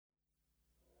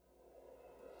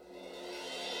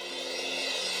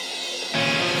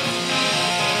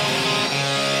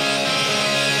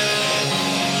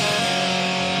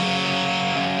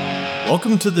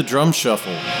Welcome to the Drum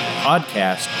Shuffle, a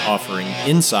podcast offering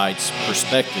insights,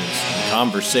 perspectives, and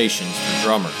conversations for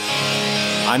drummers.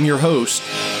 I'm your host,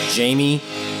 Jamie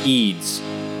Eads.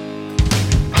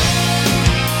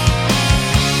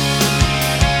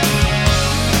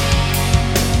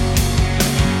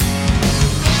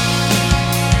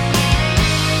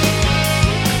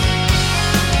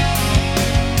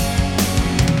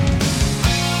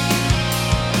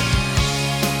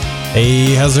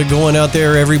 Hey, how's it going out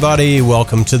there, everybody?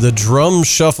 Welcome to the Drum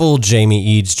Shuffle. Jamie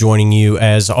Eads joining you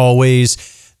as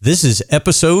always. This is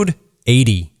episode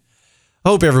 80. I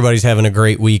hope everybody's having a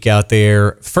great week out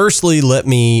there. Firstly, let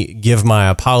me give my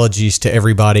apologies to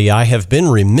everybody. I have been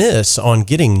remiss on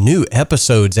getting new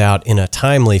episodes out in a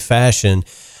timely fashion,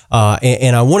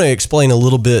 and I want to explain a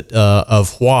little bit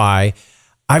of why.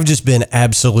 I've just been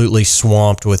absolutely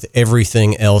swamped with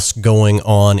everything else going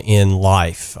on in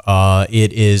life.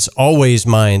 It is always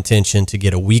my intention to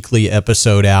get a weekly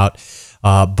episode out,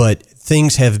 but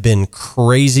things have been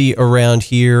crazy around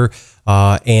here,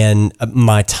 and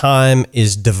my time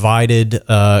is divided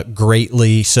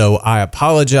greatly. So I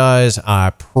apologize.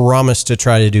 I promise to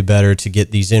try to do better to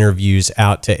get these interviews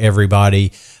out to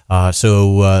everybody.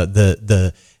 So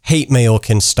the hate mail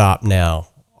can stop now.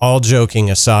 All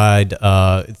joking aside,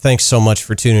 thanks so much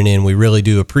for tuning in. We really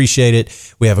do appreciate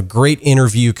it. We have a great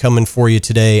interview coming for you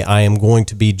today. I am going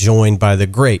to be joined by the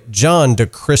great John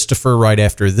DeChristopher right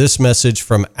after this message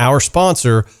from our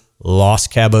sponsor, Los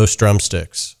Cabos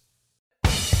Drumsticks.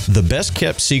 The best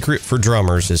kept secret for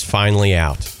drummers is finally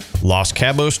out. Los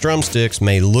Cabos Drumsticks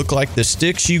may look like the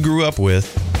sticks you grew up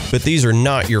with, but these are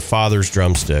not your father's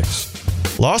drumsticks.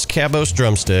 Los Cabos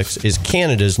Drumsticks is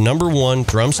Canada's #1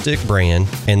 drumstick brand,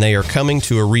 and they are coming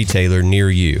to a retailer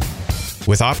near you.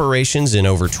 With operations in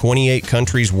over 28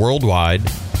 countries worldwide,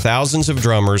 thousands of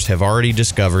drummers have already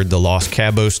discovered the Los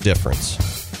Cabos difference.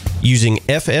 Using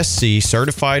FSC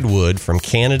certified wood from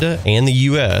Canada and the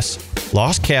US,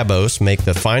 Los Cabos make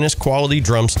the finest quality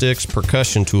drumsticks,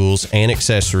 percussion tools, and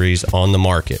accessories on the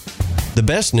market. The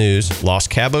best news, Los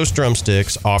Cabos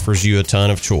Drumsticks offers you a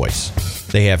ton of choice.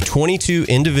 They have 22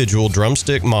 individual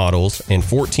drumstick models and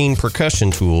 14 percussion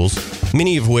tools,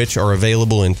 many of which are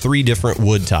available in 3 different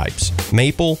wood types: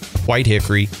 maple, white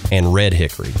hickory, and red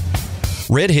hickory.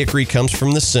 Red hickory comes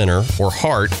from the center or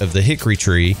heart of the hickory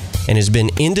tree and has been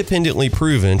independently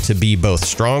proven to be both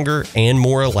stronger and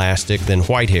more elastic than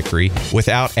white hickory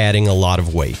without adding a lot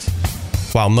of weight.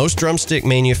 While most drumstick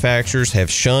manufacturers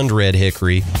have shunned red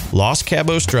hickory, Los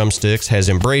Cabos Drumsticks has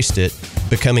embraced it,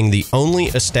 becoming the only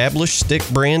established stick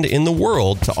brand in the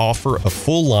world to offer a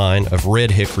full line of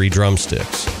red hickory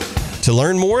drumsticks. To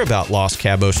learn more about Los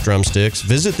Cabos Drumsticks,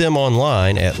 visit them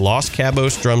online at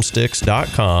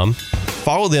loscabosdrumsticks.com,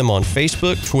 follow them on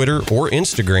Facebook, Twitter, or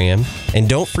Instagram, and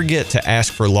don't forget to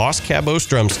ask for Los Cabos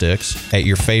Drumsticks at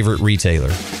your favorite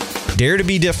retailer. Dare to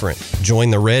be different.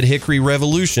 Join the Red Hickory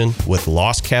Revolution with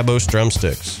Los Cabos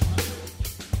Drumsticks.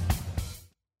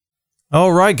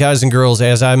 All right, guys and girls,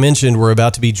 as I mentioned, we're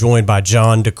about to be joined by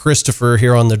John DeChristopher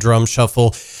here on the Drum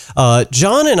Shuffle.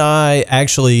 John and I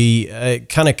actually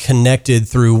kind of connected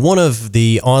through one of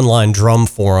the online drum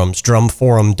forums,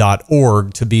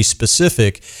 drumforum.org to be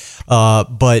specific.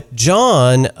 But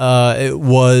John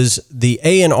was the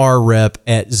A&R rep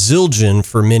at Zildjian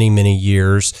for many, many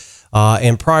years.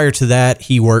 And prior to that,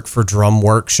 he worked for Drum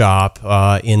Workshop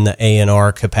in the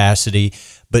A&R capacity.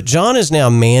 But John is now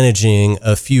managing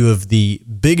a few of the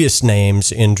biggest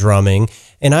names in drumming.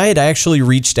 And I had actually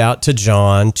reached out to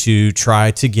John to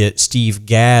try to get Steve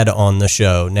Gadd on the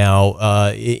show. Now,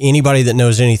 anybody that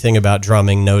knows anything about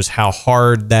drumming knows how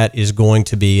hard that is going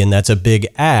to be, and that's a big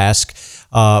ask.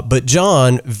 But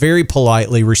John very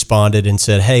politely responded and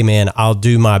said, "Hey, man, I'll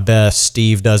do my best.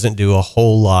 Steve doesn't do a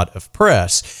whole lot of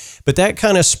press." But that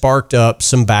kind of sparked up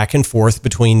some back and forth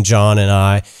between John and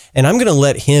I, and I'm going to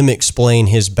let him explain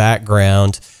his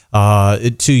background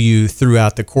to you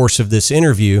throughout the course of this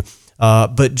interview.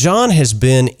 But John has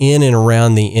been in and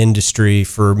around the industry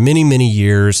for many, many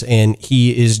years, and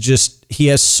he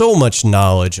has so much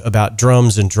knowledge about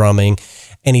drums and drumming,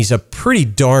 and he's a pretty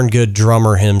darn good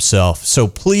drummer himself. So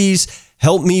please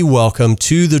help me welcome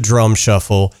to the Drum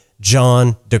Shuffle,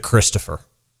 John DeChristopher.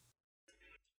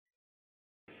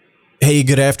 Hey,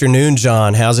 good afternoon,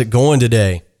 John. How's it going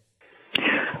today?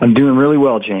 I'm doing really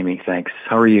well, Jamie. Thanks.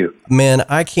 How are you? Man,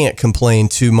 I can't complain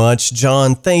too much.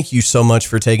 John, thank you so much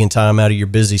for taking time out of your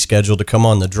busy schedule to come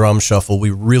on the Drum Shuffle.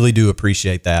 We really do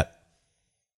appreciate that.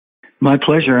 My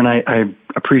pleasure, and I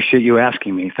appreciate you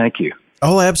asking me. Thank you.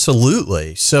 Oh,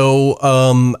 absolutely. So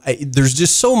there's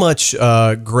just so much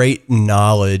great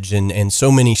knowledge and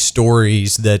so many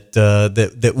stories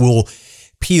that will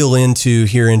peel into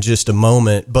here in just a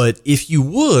moment. But if you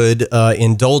would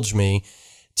indulge me,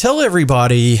 tell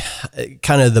everybody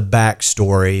kind of the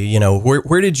backstory. You know,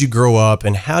 where did you grow up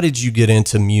and how did you get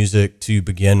into music to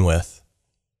begin with?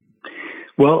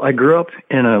 Well, I grew up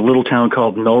in a little town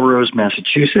called Melrose,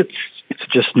 Massachusetts. It's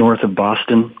just north of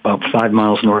Boston, about 5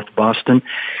 miles north of Boston.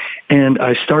 And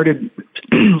I started,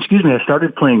 I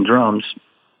started playing drums.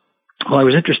 Well, I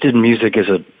was interested in music as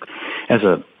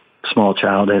a small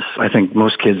child, as I think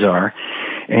most kids are.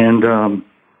 And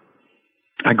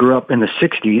I grew up in the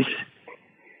 60s.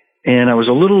 And I was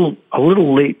a little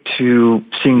late to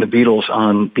seeing the Beatles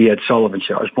on the Ed Sullivan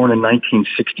Show. I was born in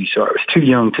 1960, so I was too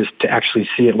young to actually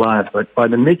see it live. But by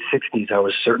the mid-60s, I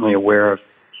was certainly aware of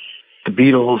the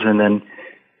Beatles, and then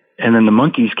the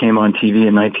Monkees came on TV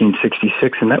in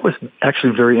 1966, and that was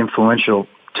actually very influential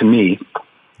to me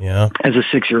as a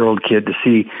 6-year-old kid to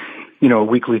see, you know, a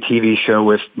weekly TV show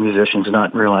with musicians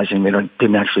not realizing they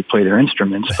didn't actually play their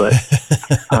instruments, but,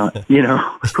 you know,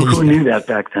 who knew that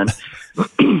back then?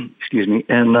 Excuse me.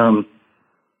 And,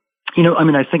 you know, I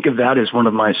mean, I think of that as one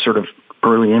of my sort of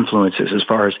early influences as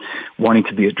far as wanting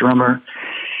to be a drummer.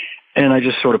 And I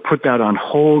just sort of put that on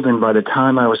hold. And by the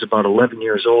time I was about 11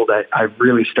 years old, I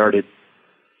really started,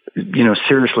 you know,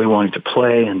 seriously wanting to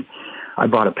play. And I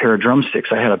bought a pair of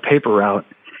drumsticks. I had a paper route,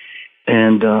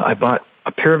 and I bought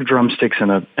a pair of drumsticks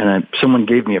and someone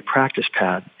gave me a practice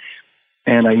pad,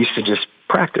 and I used to just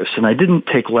practice, and I didn't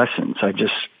take lessons. I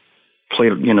just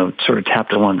played, you know, sort of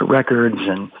tapped along to records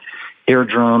and air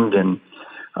drummed. And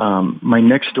my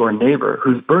next door neighbor,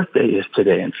 whose birthday is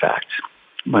today, in fact,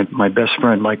 my best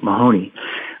friend, Mike Mahoney,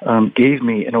 gave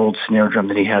me an old snare drum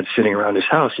that he had sitting around his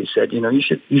house. He said, you know, you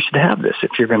should have this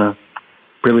if you're going to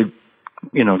really,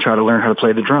 you know, try to learn how to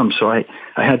play the drums. So I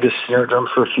had this snare drum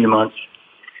for a few months.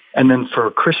 And then for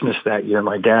Christmas that year,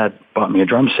 my dad bought me a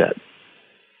drum set.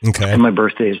 Okay. And my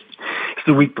birthday is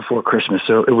the week before Christmas.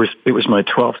 So it was my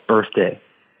 12th birthday.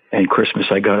 And Christmas,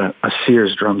 I got a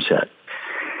Sears drum set.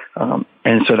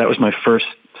 And so that was my first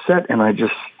set, and I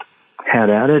just had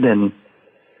at it. And,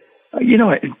 you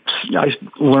know, I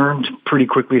learned pretty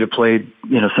quickly to play,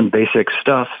 you know, some basic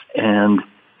stuff. And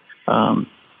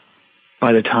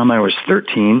by the time I was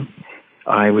 13,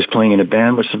 I was playing in a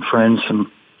band with some friends,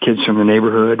 some kids from the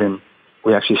neighborhood, and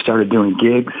we actually started doing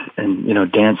gigs and, you know,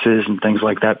 dances and things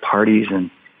like that, parties, and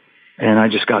I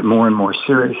just got more and more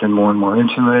serious and more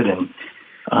into it, and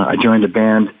I joined a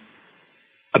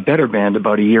better band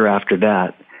about a year after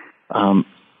that,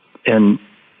 and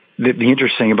the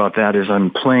interesting thing about that is I'm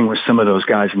playing with some of those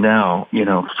guys now, you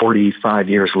know, 45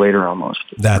 years later almost.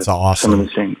 That's awesome. Some of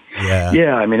the same.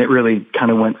 Yeah, I mean, it really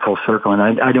kind of went full circle,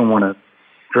 and I don't want to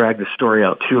drag the story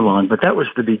out too long, but that was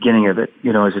the beginning of it,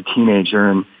 you know, as a teenager,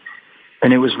 and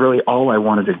it was really all I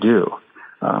wanted to do,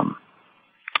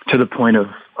 to the point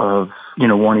of you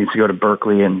know, wanting to go to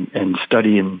Berkeley and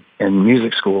study in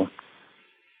music school.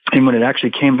 And when it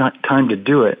actually came time to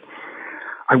do it,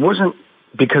 I wasn't,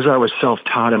 because I was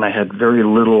self-taught and I had very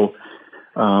little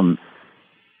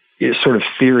sort of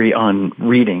theory on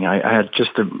reading. I had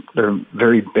just a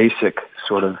very basic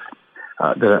sort of,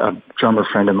 a drummer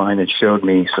friend of mine had showed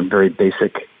me some very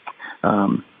basic,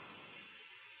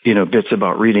 you know, bits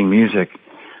about reading music.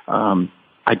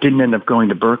 I didn't end up going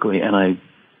to Berkeley, and I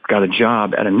got a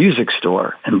job at a music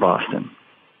store in Boston.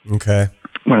 Okay.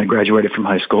 When I graduated from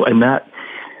high school. And that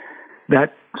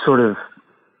sort of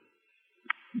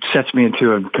sets me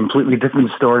into a completely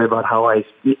different story about how I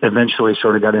eventually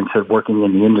sort of got into working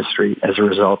in the industry as a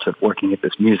result of working at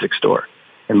this music store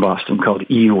in Boston called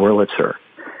E. Wurlitzer.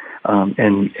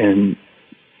 And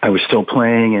I was still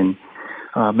playing,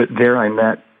 but there I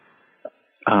met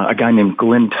a guy named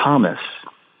Glenn Thomas.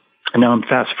 And now I'm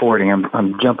fast forwarding.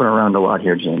 I'm jumping around a lot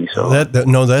here, Jamie. So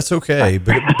no, that's okay,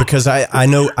 because I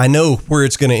know where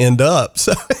it's going to end up.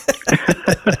 So.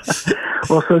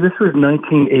 Well, so this was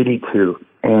 1982,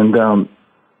 and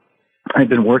I'd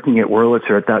been working at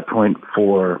Wurlitzer at that point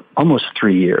for almost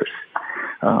 3 years.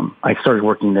 I started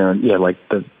working there, like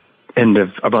the end of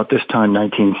about this time,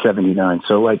 1979.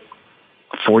 So like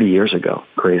 40 years ago,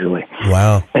 crazily.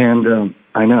 Wow. And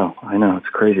I know, it's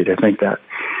crazy to think that.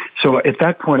 So at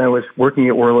that point, I was working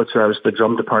at Wurlitzer. I was the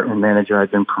drum department manager.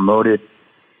 I'd been promoted,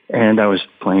 and I was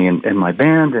playing in my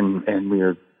band, and we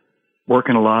were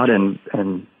working a lot and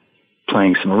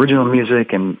playing some original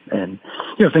music, and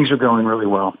you know, things were going really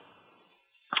well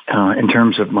in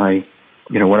terms of my,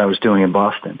 you know, what I was doing in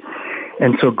Boston.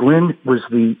 And so Glenn was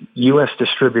the U.S.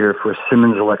 distributor for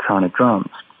Simmons electronic drums,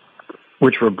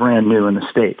 which were brand new in the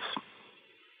States.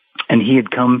 And he had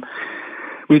come.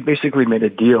 We basically made a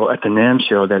deal at the NAMM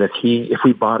show that if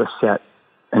we bought a set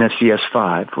an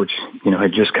SCS-5, which,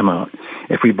 had just come out,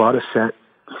 if we bought a set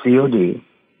COD,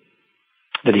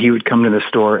 that he would come to the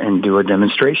store and do a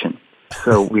demonstration.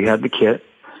 So we had the kit,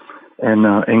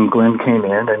 and Glenn came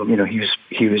in, and,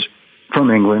 he was from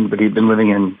England, but he'd been living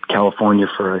in California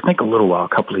for, I think, a little while, a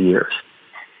couple of years.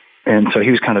 And so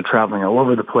he was kind of traveling all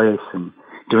over the place and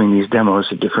doing these demos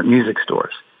at different music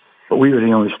stores. But we were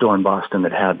the only store in Boston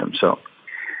that had them. So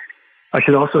I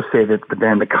should also say that the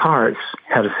band The Cars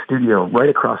had a studio right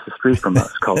across the street from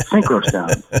us called Synchro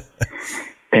Sound.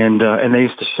 And they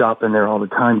used to shop in there all the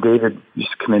time. David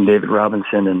used to come in, David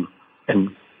Robinson,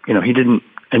 and he didn't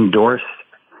endorse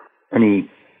any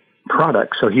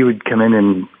product. So he would come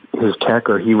in his tech,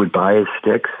 or he would buy his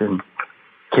sticks and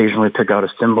occasionally pick out a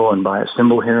cymbal and buy a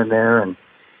cymbal here and there. And,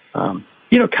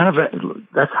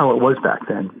 that's how it was back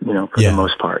then, for the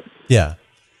most part. Yeah.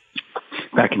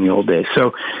 Back in the old days.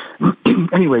 So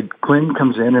anyway, Glenn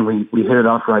comes in and we hit it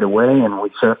off right away, and we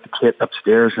set up the kit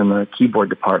upstairs in the keyboard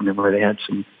department where they had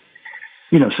some,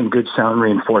 some good sound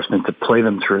reinforcement to play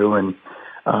them through. And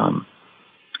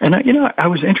I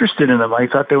was interested in them. I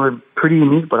thought they were pretty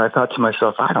unique, but I thought to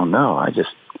myself, I don't know.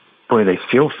 Boy, they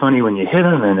feel funny when you hit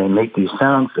them, and they make these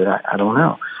sounds that I don't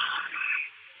know.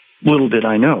 Little did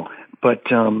I know. But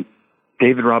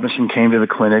David Robinson came to the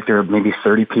clinic. There were maybe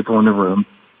 30 people in the room.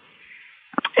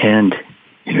 And,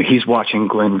 he's watching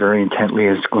Glenn very intently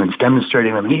as Glenn's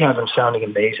demonstrating them. He had them sounding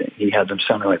amazing. He had them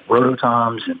sounding like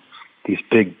rototoms and these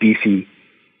big, beefy,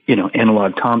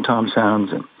 analog tom-tom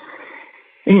sounds. And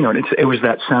it was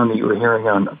that sound that you were hearing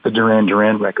on the Duran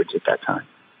Duran records at that time.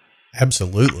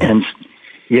 Absolutely. And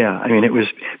yeah, it was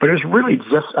really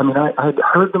just, I had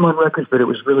heard them on records, but it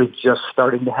was really just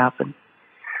starting to happen.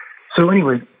 So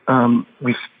anyway,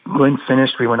 Glenn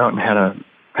finished. We went out and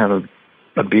had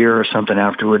a beer or something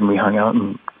afterward, and we hung out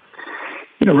and,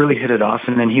 really hit it off.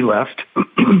 And then he left.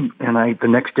 And the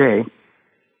next day,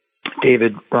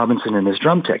 David Robinson and his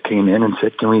drum tech came in and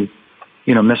said, can we,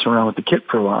 mess around with the kit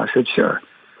for a while? I said, sure.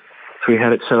 So we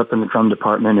had it set up in the drum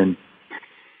department, and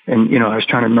I was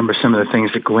trying to remember some of the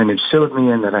things that Glenn had showed me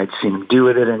and that I'd seen him do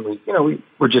with it. And we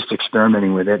were just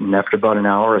experimenting with it. And after about an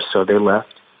hour or so, they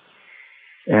left.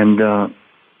 And,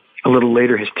 a little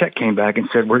later, his tech came back and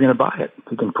said, we're going to buy it.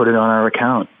 We can put it on our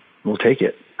account. We'll take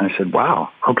it. I said, wow,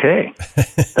 okay.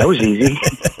 That was easy.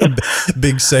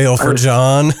 Big sale for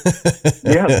John.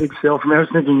 Yeah, big sale for me. I was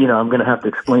thinking, I'm going to have to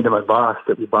explain to my boss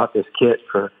that we bought this kit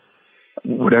for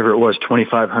whatever it was,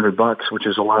 $2,500, which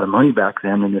is a lot of money back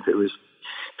then. And if it was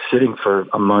sitting for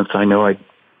a month, I know I'd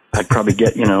probably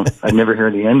get, I'd never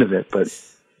hear the end of it. But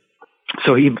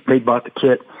so they bought the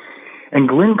kit. And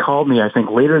Glenn called me, I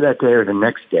think, later that day or the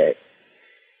next day.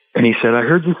 And he said, I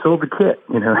heard you sold the kit,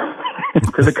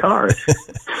 to the Cars.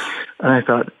 And I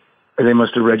thought they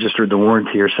must have registered the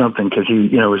warranty or something, because he,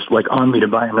 was like on me to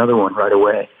buy another one right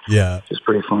away. Yeah. Which is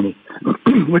pretty funny.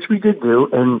 Which we did do.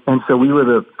 And so we were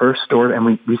the first store, and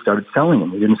we started selling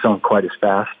them. We didn't sell them quite as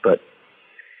fast, but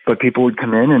people would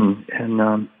come in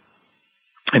and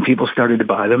people started to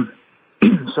buy them.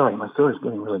 Sorry, my throat is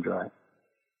getting really dry.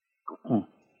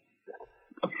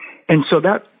 And so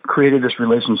that created this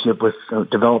relationship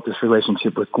developed this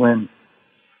relationship with Glenn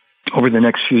over the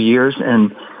next few years.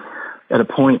 And at a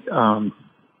point, in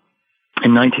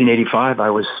 1985, I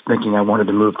was thinking I wanted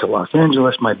to move to Los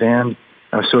Angeles. My band,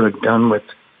 I was sort of done with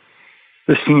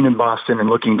the scene in Boston and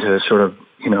looking to sort of,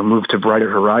 move to brighter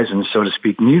horizons, so to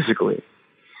speak, musically.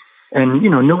 And,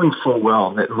 knowing full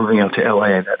well that moving out to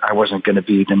LA, that I wasn't going to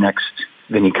be the next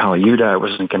Vinnie Colaiuta, I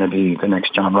wasn't going to be the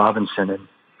next John Robinson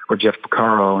or Jeff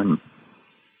Porcaro and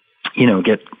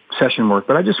get session work.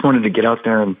 But I just wanted to get out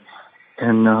there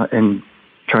and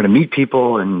try to meet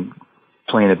people and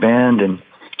play in a band. And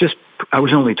I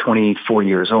was only 24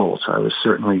 years old, so I was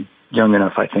certainly young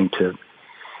enough, I think, to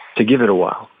give it a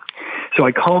while. So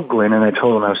I called Glenn and I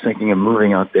told him I was thinking of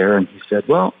moving out there. And he said,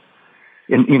 well,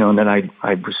 and then I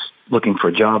was looking for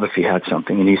a job if he had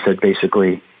something. And he said,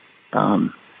 basically,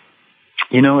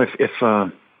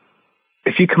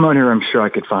 if you come out here, I'm sure I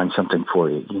could find something for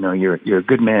you. You're a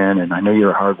good man, and I know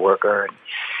you're a hard worker, and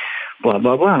blah,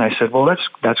 blah, blah. And I said, well,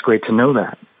 that's great to know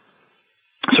that.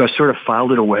 So I sort of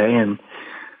filed it away, and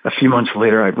a few months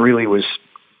later, I really was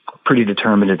pretty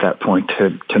determined at that point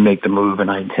to make the move, and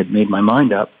I had made my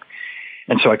mind up.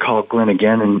 And so I called Glenn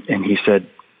again, and he said,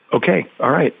 okay,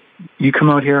 all right, you come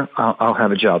out here, I'll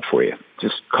have a job for you.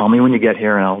 Just call me when you get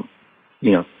here, and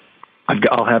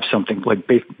I'll have something like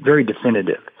very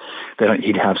definitive that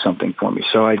he'd have something for me.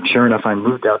 So sure enough, I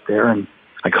moved out there, and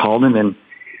I called him and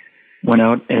went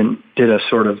out and did a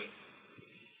sort of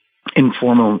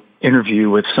informal interview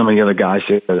with some of the other guys,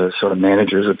 the sort of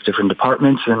managers of different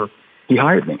departments, and he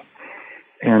hired me.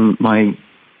 And my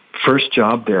first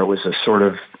job there was a sort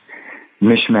of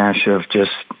mishmash of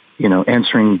just,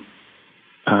 answering,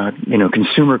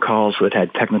 consumer calls that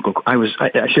had technical. I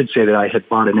should say that I had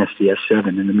bought an SDS7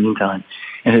 in the meantime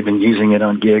and had been using it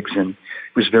on gigs and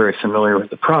was very familiar with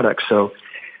the product. So,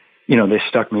 they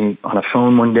stuck me on a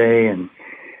phone one day and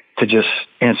to just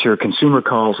answer consumer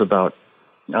calls about,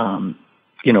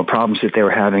 problems that they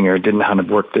were having or didn't know how to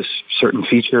work this certain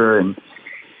feature. And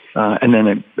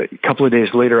then a couple of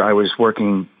days later, I was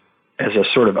working as a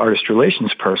sort of artist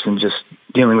relations person, just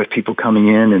dealing with people coming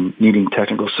in and needing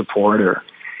technical support or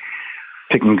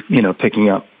picking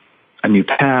up a new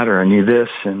pad or a new this.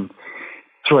 And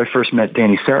that's where I first met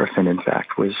Danny Seraphine, in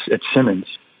fact, was at Simmons.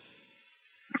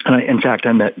 And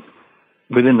I met,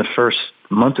 within the first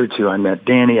month or two, I met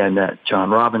Danny, I met John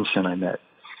Robinson, I met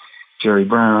Jerry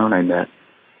Brown, I met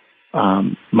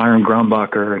Myron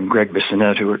Grombacher and Greg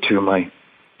Bissonette, who are two of my,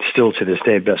 still to this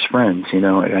day, best friends,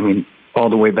 all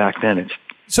the way back then.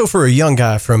 So for a young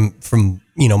guy from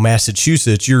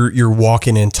Massachusetts, you're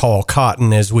walking in tall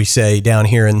cotton, as we say down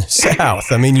here in the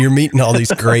South. You're meeting all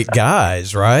these great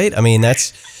guys, right?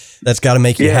 That's got to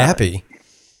make you happy.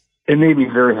 It made me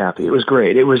very happy. It was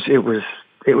great. It was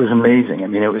amazing.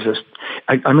 It was just,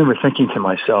 I remember thinking to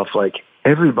myself, like,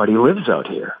 everybody lives out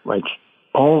here. Like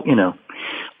all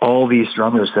these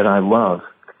drummers that I love,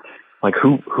 like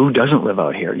who doesn't live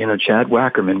out here? Chad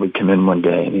Wackerman would come in one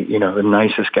day and, the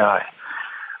nicest guy.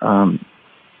 And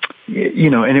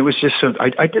it was just so,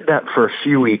 I did that for a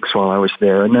few weeks while I was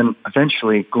there. And then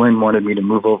eventually Glenn wanted me to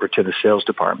move over to the sales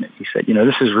department. He said,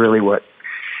 this is really what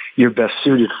you're best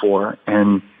suited for.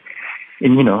 And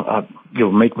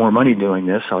you'll make more money doing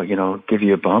this. I'll, give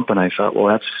you a bump. And I thought,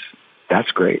 well,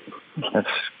 that's great. That's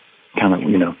kind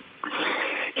of,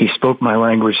 he spoke my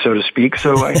language, so to speak.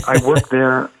 So I worked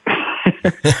there.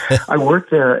 I worked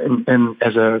there and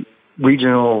as a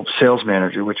regional sales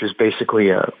manager, which was basically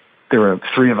there were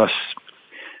three of us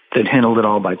that handled it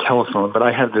all by telephone, but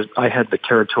I had the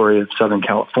territory of Southern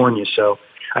California. So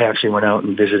I actually went out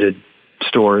and visited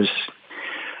stores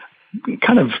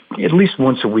kind of at least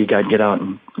once a week. I'd get out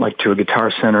and like to a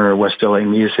Guitar Center or West LA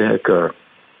Music or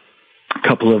a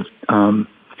couple of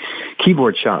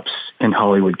keyboard shops in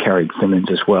Hollywood carried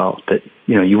Simmons as well that,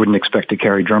 you wouldn't expect to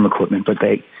carry drum equipment, but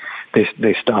they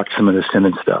stocked some of the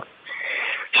Simmons stuff.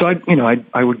 So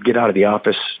I would get out of the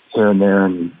office here and there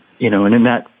and in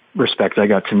that respect, I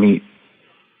got to meet,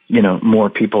 more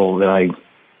people that I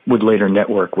would later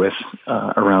network with,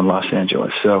 around Los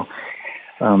Angeles. So,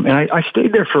 and I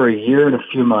stayed there for a year and a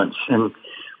few months. And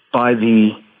by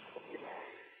the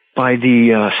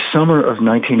summer of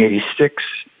 1986,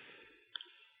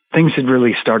 things had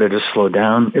really started to slow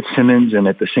down at Simmons, and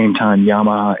at the same time,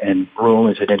 Yamaha and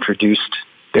Roland had introduced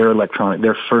their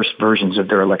first versions of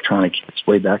their electronic kits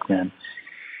way back then.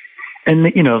 And,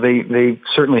 they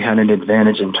certainly had an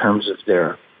advantage in terms of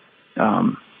their,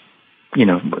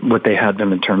 what they had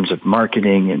them in terms of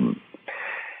marketing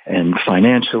and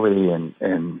financially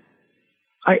and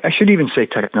I should even say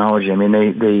technology.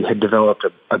 They had developed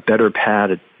a better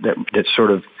pad that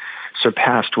sort of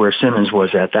surpassed where Simmons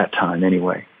was at that time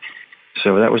anyway.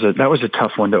 So that was a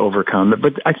tough one to overcome.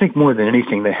 But I think more than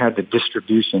anything, they had the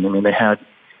distribution. They had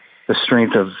the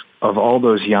strength of all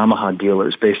those Yamaha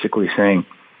dealers basically saying,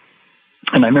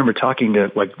 and I remember talking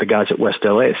to like the guys at West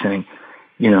LA saying,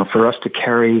 for us to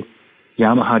carry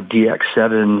Yamaha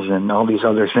DX7s and all these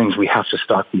other things, we have to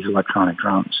stock these electronic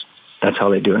drums. That's how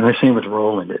they do it. And the same with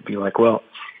Roland. It'd be like, well,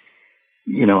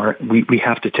 we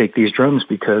have to take these drums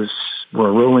because we're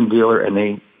a Roland dealer and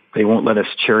they won't let us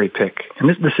cherry pick. And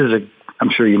this is I'm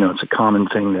sure it's a common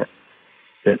thing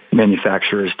that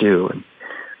manufacturers do. And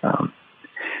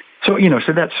so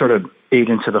that sort of ate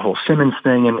into the whole Simmons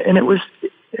thing. And it was,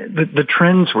 the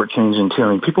trends were changing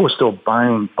too. People were still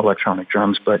buying electronic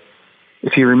drums, but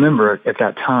if you remember at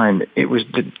that time, it was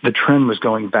the trend was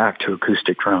going back to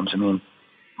acoustic drums.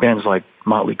 Bands like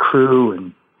Motley Crue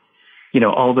and,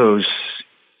 all those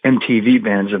MTV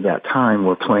bands of that time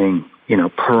were playing,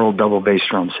 Pearl double bass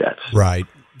drum sets. Right.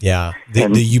 Yeah.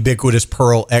 The ubiquitous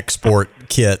Pearl export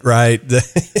kit, right?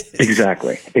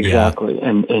 Exactly. Yeah.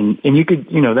 And you could,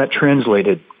 that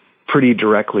translated pretty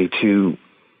directly to,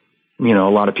 a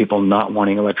lot of people not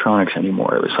wanting electronics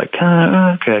anymore. It was like,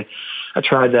 okay, I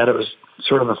tried that. It was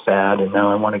sort of a fad, and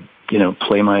now I want to,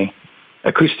 play my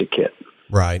acoustic kit.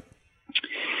 Right.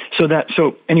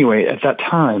 So anyway, at that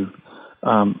time,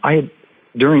 I had,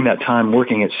 during that time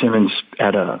working at Simmons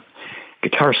at a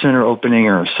Guitar Center opening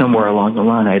or somewhere along the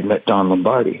line, I had met Don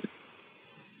Lombardi,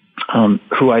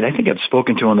 who I think I'd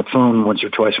spoken to on the phone once or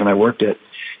twice when I worked at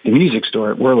the music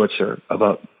store at Wurlitzer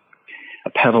about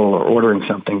a pedal or ordering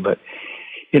something. But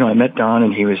I met Don,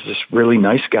 and he was this really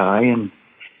nice guy. And,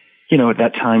 at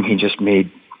that time, he just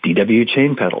made DW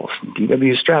chain pedals,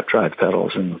 DW strap drive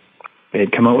pedals, and they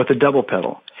had come out with a double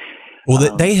pedal.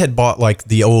 Well, they had bought like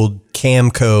the old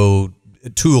Camco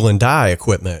tool and die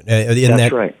equipment.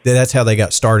 That's right. That's how they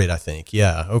got started, I think.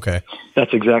 Yeah. Okay.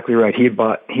 That's exactly right. He had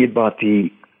bought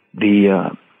the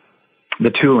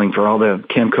tooling for all the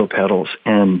Camco pedals,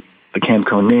 and the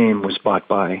Camco name was bought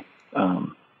by.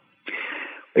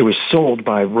 It was sold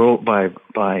by I'm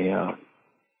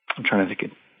trying to think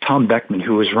of Tom Beckman,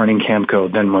 who was running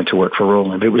Camco, then went to work for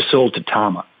Roland. It was sold to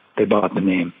Tama. They bought the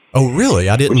name. Oh, really?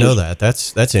 I didn't know that.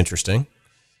 That's interesting.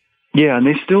 Yeah, and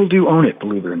they still do own it,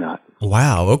 believe it or not.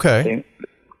 Wow. Okay.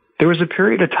 There was a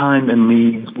period of time in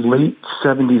the late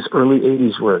 70s, early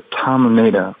 80s where Tama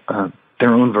made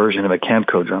their own version of a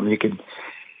Camco drum. You could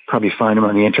probably find them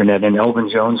on the internet, and Elvin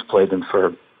Jones played them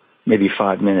for maybe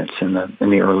 5 minutes in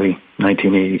the early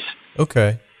 1980s.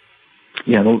 Okay.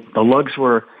 Yeah, the lugs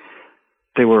were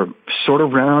sort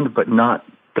of round, but not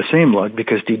the same lug,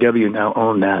 because DW now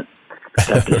own that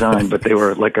design, but they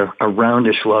were like a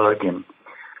roundish lug, and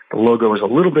the logo was a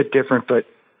little bit different, but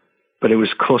it was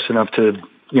close enough to,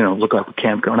 look like a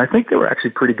Camco. And I think they were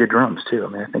actually pretty good drums too. I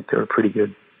mean, I think they were pretty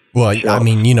good. Well, shows. I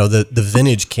mean, the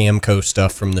vintage Camco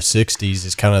stuff from the 60s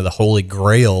is kind of the holy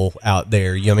grail out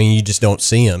there. I mean, you just don't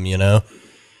see them,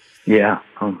 Yeah.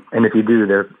 And if you do,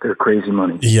 they're crazy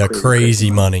money. Yeah.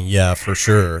 Crazy money. Yeah, for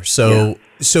sure. So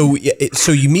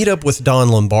you meet up with Don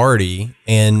Lombardi,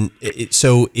 and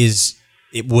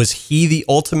was he the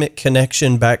ultimate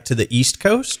connection back to the East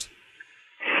Coast?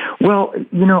 Well,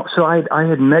 so I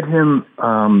had met him.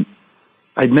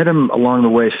 I'd met him along the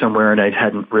way somewhere, and I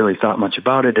hadn't really thought much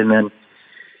about it. And then,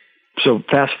 so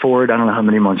fast forward, I don't know how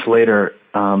many months later,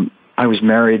 I was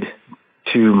married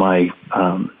to my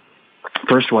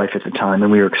first wife at the time,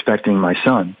 and we were expecting my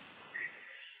son.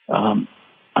 I'm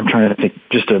trying to think,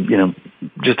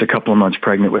 just a couple of months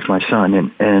pregnant with my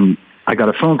son, and I got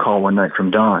a phone call one night from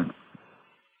Don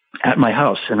at my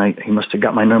house, and he must have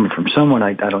got my number from someone.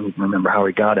 I don't even remember how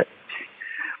he got it,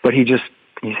 but he's,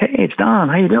 hey, it's Don.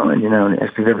 How you doing? And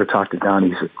if you've ever talked to Don,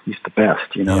 he's the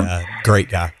best. Yeah, great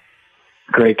guy.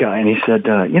 Great guy. And he said,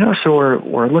 so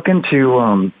we're looking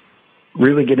to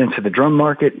really get into the drum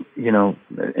market, in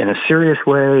a serious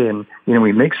way. And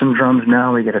we make some drums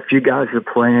now. We get a few guys that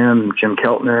play them: Jim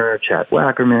Keltner, Chad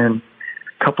Wackerman,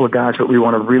 a couple of guys. But we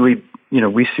want to really,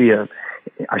 we see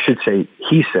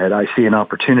he said, I see an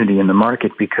opportunity in the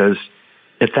market, because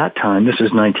at that time, this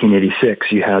is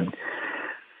 1986, you had,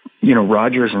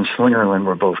 Rogers and Slingerland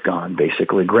were both gone,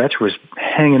 basically. Gretsch was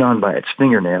hanging on by its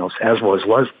fingernails, as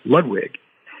was Ludwig.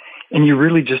 And you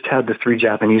really just had the three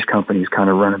Japanese companies kind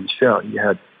of running the show. You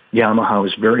had Yamaha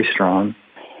was very strong.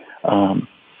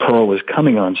 Pearl was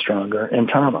coming on stronger, and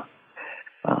Tama.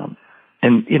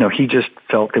 And he just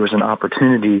felt there was an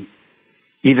opportunity.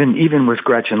 Even with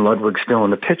Gretsch and Ludwig still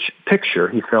in the picture,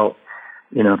 he felt,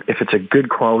 if it's a good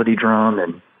quality drum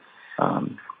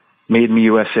and made in the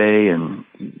USA and,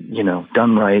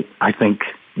 done right, I think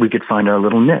we could find our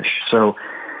little niche. So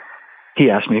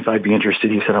he asked me if I'd be interested.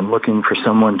 He said, I'm looking for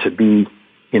someone to be,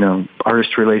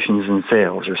 artist relations and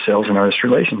sales, or sales and artist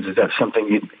relations. Is that something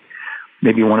you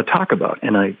maybe want to talk about?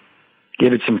 And I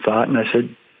gave it some thought, and I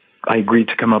said, I agreed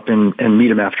to come up and meet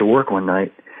him after work one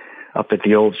night up at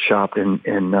the old shop in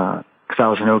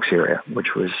Thousand Oaks area,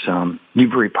 which was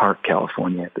Newbury Park,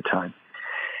 California at the time,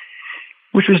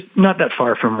 which was not that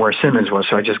far from where Simmons was.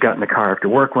 So I just got in the car after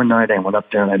work one night. I went up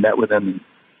there and I met with him.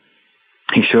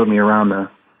 He showed me around the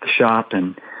shop,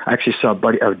 and I actually saw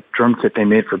a drum kit they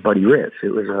made for Buddy Ritz.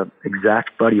 It was a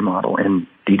exact Buddy model in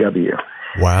DW.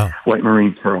 Wow. White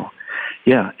Marine Pearl.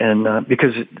 Yeah. And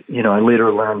because, I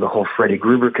later learned the whole Freddie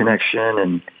Gruber connection,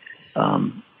 and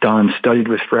Don studied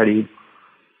with Freddie.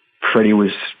 Freddie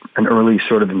was an early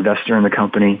sort of investor in the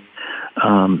company.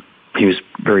 He was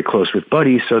very close with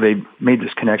Buddy, so they made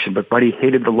this connection, but Buddy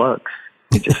hated the lugs.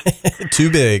 He just too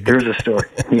big. There's a story.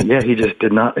 He just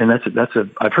did not, and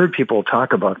I've heard people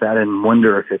talk about that and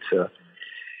wonder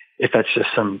if that's just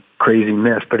some crazy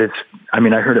myth, but I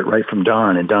heard it right from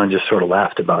Don, and Don just sort of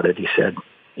laughed about it. He said,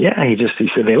 he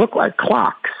said, they look like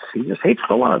clocks. He just hates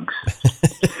the lugs.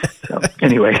 So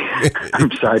anyway,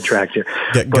 I'm sidetracked here.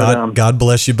 God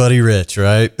bless you, Buddy Rich,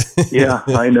 right? Yeah,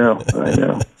 I know,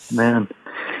 man.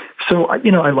 So,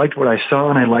 I liked what I saw,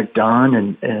 and I liked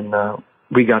Don, and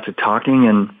we got to talking,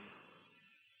 and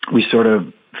we sort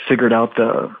of figured out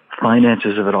the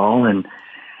finances of it all, and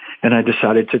I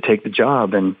decided to take the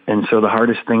job. And so the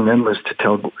hardest thing then was to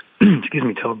tell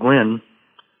Glenn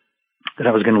that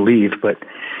I was going to leave, but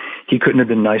he couldn't have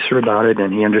been nicer about it,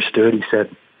 and he understood.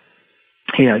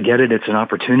 He hey, I get it. It's an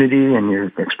opportunity and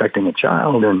you're expecting a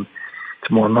child and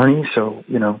it's more money. So,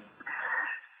 he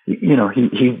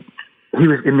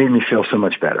it made me feel so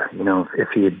much better. If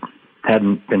he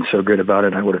hadn't been so good about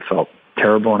it, I would have felt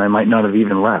terrible and I might not have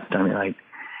even left. I mean,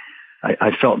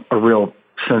 I felt a real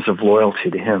sense of loyalty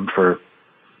to him for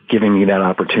giving me that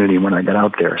opportunity when I got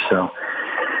out there.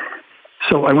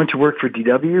 So I went to work for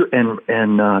DW,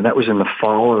 and that was in the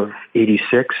fall of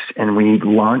 '86, and we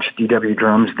launched DW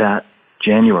Drums that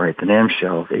January at the NAMM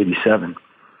show of '87,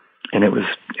 and it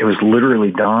was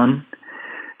literally Don,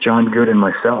 John Good, and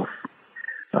myself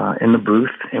in the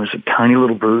booth. It was a tiny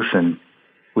little booth, and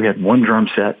we had one drum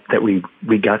set that we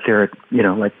got there at,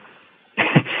 like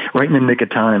right in the nick of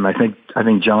time. I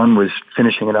think John was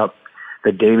finishing it up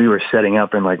the day we were setting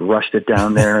up and like rushed it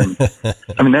down there. And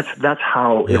I mean, that's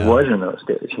how it was in those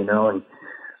days, and,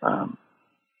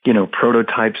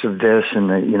 prototypes of this and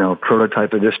the,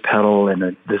 prototype of this pedal and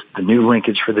the new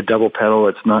linkage for the double pedal.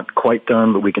 It's not quite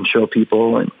done, but we can show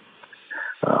people. And,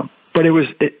 but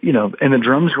and the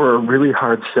drums were a really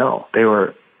hard sell. They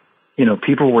were,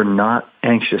 people were not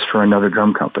anxious for another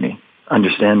drum company,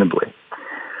 understandably.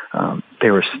 They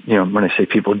were, when I say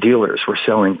people, dealers were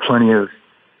selling plenty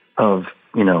of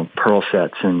Pearl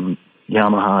sets and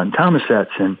Yamaha and Thomas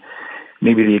sets and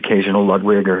maybe the occasional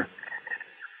Ludwig or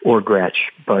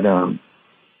Gretsch. But,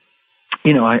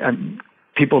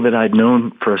 people that I'd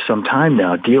known for some time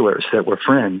now, dealers that were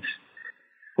friends,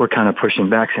 were kind of pushing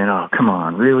back saying, oh, come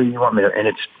on, really? You want me to?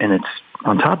 And it's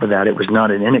on top of that, it was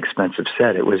not an inexpensive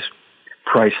set. It was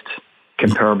priced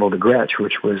comparable to Gretsch,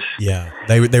 which was... Yeah,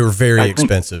 they were very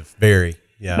expensive. Very,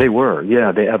 yeah. They were,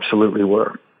 yeah, they absolutely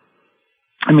were.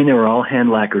 I mean, they were all hand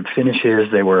lacquered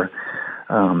finishes. They were,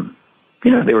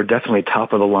 they were definitely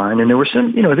top of the line. And there were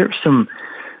some, there were some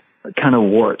kind of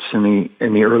warts in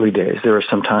the early days. There were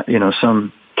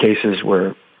some cases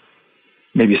where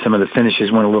maybe some of the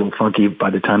finishes went a little funky by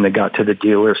the time they got to the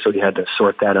dealer, so you had to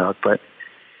sort that out. But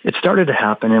it started to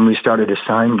happen, and we started to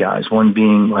sign guys. One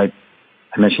being, like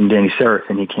I mentioned, Danny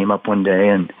Seraphine. He came up one day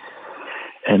and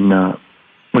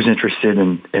was interested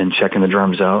in checking the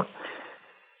drums out.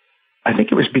 I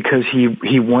think it was because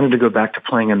he wanted to go back to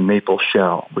playing a maple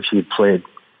shell, which he had played,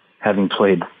 having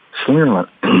played Slingerland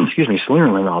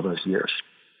all those years.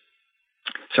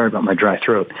 Sorry about my dry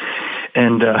throat.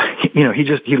 And,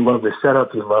 he loved the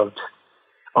setup. He loved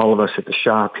all of us at the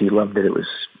shop. He loved that it was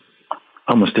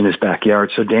almost in his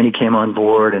backyard. So Danny came on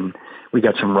board, and we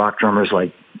got some rock drummers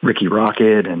like Ricky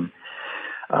Rocket, and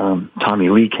Tommy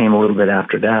Lee came a little bit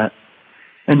after that.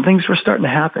 And things were starting to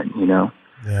happen,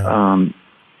 Yeah.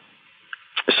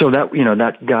 So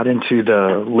that got into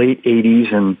the late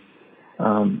 '80s,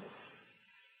 and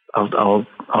I'll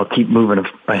keep moving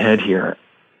ahead here.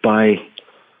 By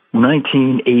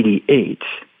 1988,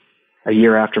 a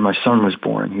year after my son was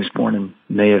born, he was born in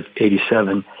May of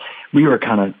 '87. We were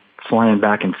kind of flying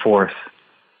back and forth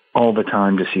all the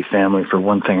time to see family for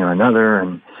one thing or another,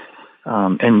 and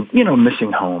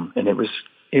missing home. And it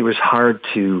was hard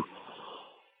to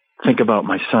think about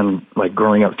my son, like,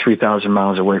 growing up 3,000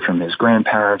 miles away from his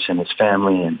grandparents and his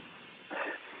family. And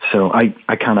so I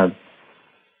kind of,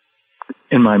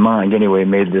 in my mind anyway,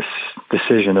 made this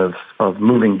decision of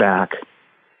moving back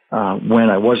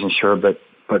when I wasn't sure, but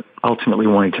ultimately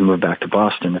wanting to move back to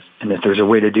Boston. And if there's a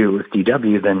way to do it with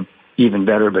DW, then even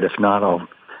better. But if not,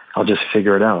 I'll just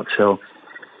figure it out. So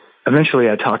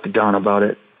eventually I talked to Don about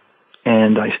it,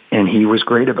 and he was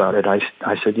great about it. I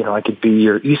said, I could be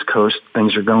your East Coast.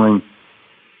 Things are going,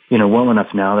 well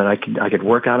enough now that I could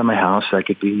work out of my house. I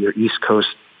could be your East Coast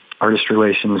artist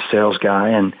relations sales guy,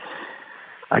 and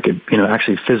I could,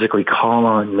 actually physically call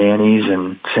on Manny's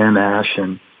and Sam Ash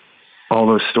and all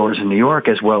those stores in New York,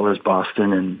 as well as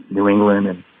Boston and New England.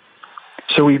 And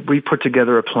so we put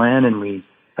together a plan, and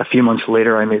a few months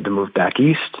later, I made the move back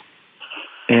east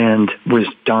and was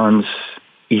Don's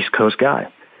East Coast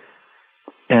guy.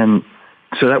 And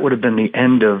so that would have been the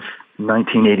end of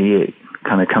 1988,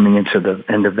 kind of coming into the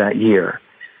end of that year.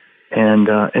 And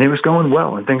it was going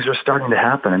well, and things were starting to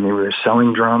happen. I mean, we were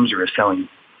selling drums, we were selling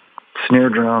snare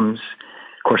drums.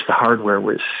 Of course, the hardware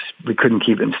we couldn't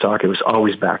keep it in stock. It was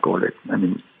always back ordered. I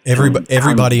mean,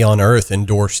 everybody on earth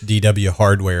endorsed DW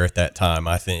hardware at that time,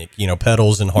 I think,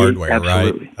 pedals and hardware,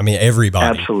 absolutely. Right? I mean,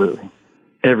 everybody. Absolutely.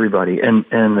 Everybody. And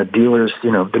the dealers,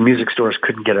 the music stores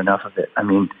couldn't get enough of it. I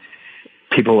mean,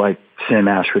 people like Sam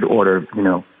Ash would order,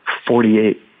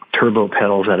 48 turbo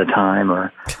pedals at a time,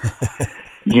 or,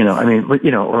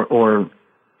 or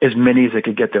as many as they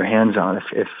could get their hands on.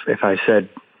 If I said,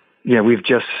 yeah, we've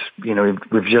just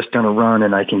done a run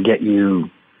and I can get you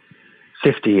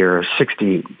 50 or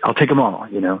 60, I'll take them all,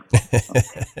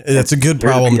 That's a good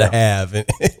problem to have.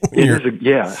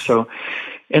 Yeah. So,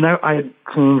 and I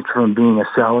changed from being a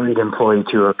salaried employee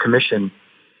to a commission,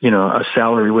 a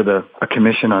salary with a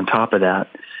commission on top of that,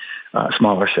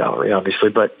 smaller salary, obviously.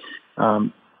 But,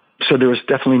 so there was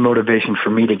definitely motivation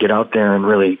for me to get out there and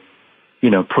really,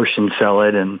 push and sell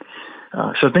it. And,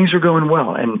 so things were going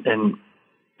well. And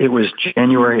it was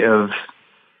January of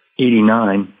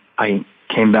 89. I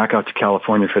came back out to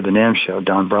California for the NAMM show.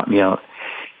 Don brought me out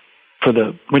for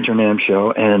the winter NAMM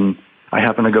show, and I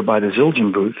happened to go by the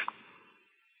Zildjian booth,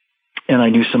 and I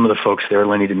knew some of the folks there,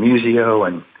 Lenny DiMuzio,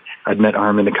 and I'd met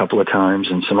Armin a couple of times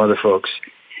and some other folks.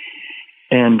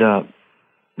 And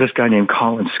this guy named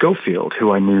Colin Schofield,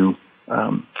 who I knew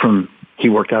he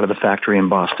worked out of the factory in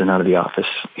Boston, out of the office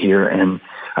here, and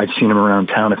I'd seen him around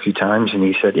town a few times, and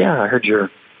he said, "Yeah, I heard you're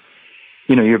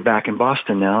back in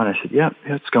Boston now." And I said, "Yeah,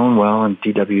 it's going well, and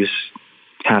DW's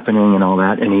happening and all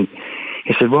that." And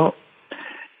he said, "Well,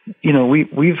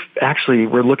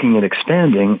 we're looking at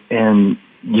expanding, and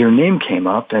your name came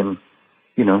up, and,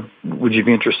 would you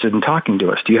be interested in talking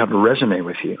to us? Do you have a resume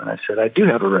with you?" And I said, "I do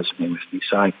have a resume with me."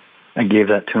 So I gave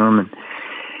that to him,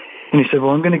 and he said,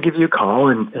 "Well, I'm going to give you a call,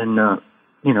 and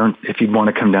if you'd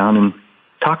want to come down and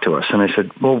talk to us." And I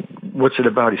said, "Well, what's it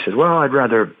about?" He said, "Well, I'd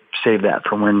rather save that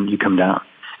for when you come down."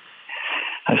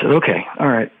 I said, "Okay, all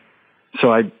right."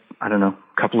 So I don't know,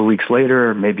 a couple of weeks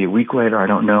later, maybe a week later, I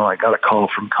don't know, I got a call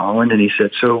from Colin, and he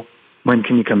said, "So when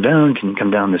can you come down? Can you come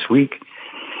down this week?"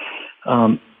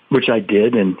 Which I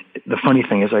did. And the funny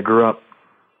thing is I grew up,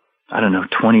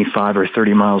 25 or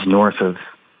 30 miles north of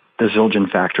the Zildjian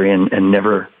factory and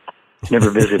never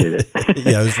visited it.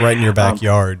 Yeah, it was right in your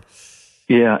backyard.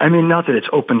 Yeah, not that it's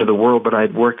open to the world, but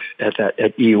I'd worked at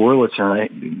E. Wurlitzer,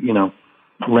 and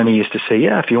Lenny used to say,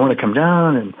 "Yeah, if you want to come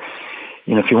down, and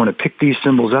if you want to pick these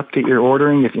symbols up that you're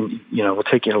ordering, if we'll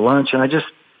take you to lunch." And I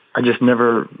just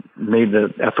never made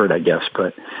the effort, I guess.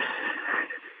 But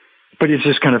it's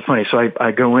just kind of funny. So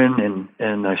I go in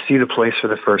and I see the place for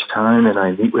the first time, and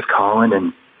I meet with Colin,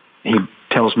 and he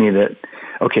tells me that,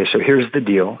 okay, so here's the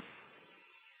deal.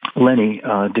 Lenny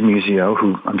DiMuzio,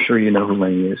 who I'm sure you know who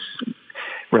Lenny is,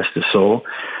 rest his soul.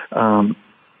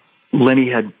 Lenny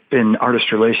had been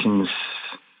artist relations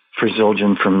for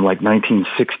Zildjian from like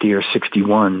 1960 or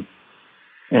 61,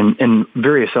 and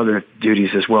various other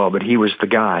duties as well. But he was the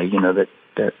guy,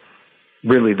 that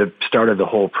really started the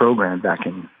whole program back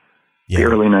in the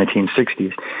early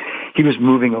 1960s. He was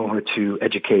moving over to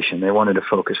education. They wanted to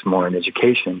focus more on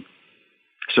education.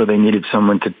 So they needed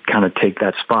someone to kind of take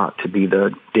that spot to be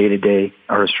the day-to-day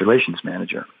artist relations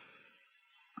manager.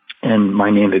 And my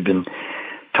name had been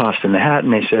tossed in the hat,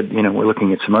 and they said, we're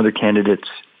looking at some other candidates,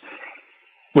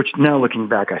 which now looking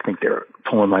back, I think they're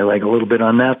pulling my leg a little bit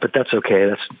on that, but that's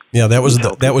okay.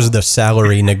 That was the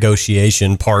salary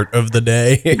negotiation part of the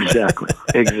day. Exactly.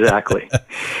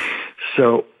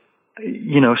 So,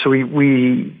 so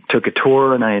we took a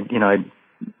tour, and I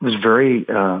was very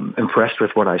impressed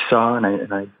with what I saw,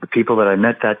 and the people that I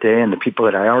met that day, and the people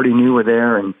that I already knew were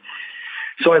there, and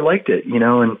so I liked it,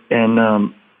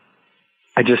 and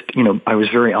I just, I was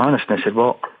very honest, and I said,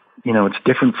 well, it's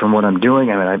different from what I'm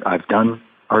doing. I've done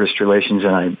artist relations,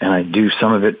 and I do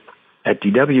some of it at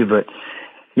DW, but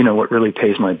what really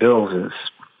pays my bills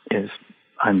is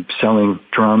I'm selling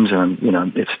drums, and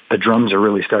the drums are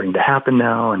really starting to happen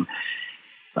now, and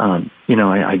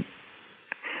I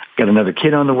got another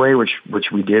kid on the way, which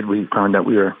we did. We found out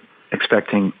we were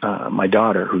expecting my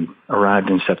daughter, who arrived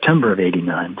in September of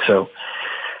 '89. So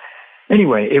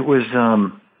anyway, it was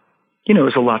it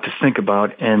was a lot to think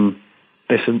about, and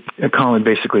Colin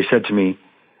basically said to me,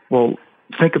 "Well,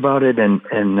 think about it, and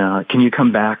can you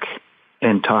come back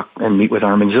and talk and meet with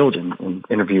Armin Zildjian and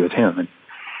interview with him?"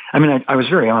 And I was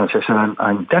very honest. I said,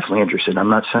 I'm definitely interested. I'm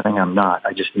not saying I'm not.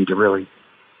 I just need to really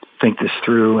think this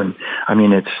through. And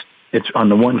it's on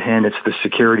the one hand, it's the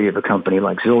security of a company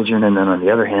like Zildjian, and then on the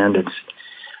other hand,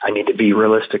 I need to be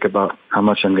realistic about how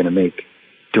much I'm going to make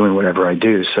doing whatever I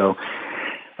do. So,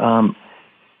 and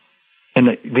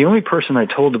the only person I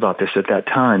told about this at that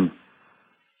time,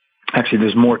 actually,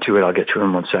 there's more to it. I'll get to it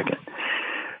in 1 second.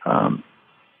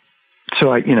 So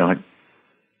I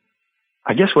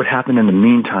guess what happened in the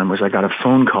meantime was I got a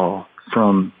phone call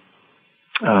from,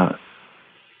 I'm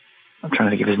trying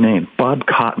to think of his name, Bob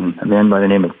Cotton, a man by the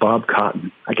name of Bob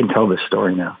Cotton. I can tell this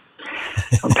story now.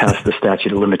 I'm past the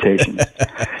statute of limitations.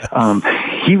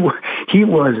 He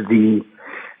was the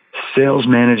sales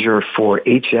manager for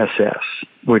HSS,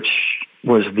 which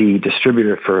was the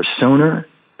distributor for Sonar,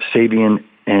 Sabian,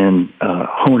 and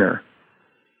Hohner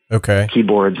Okay.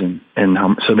 keyboards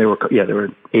so they were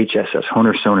HSS,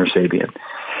 Honer Soner Sabian.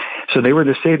 So they were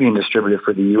the Sabian distributor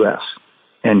for the U.S.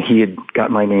 And he had got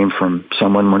my name from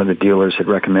someone. One of the dealers had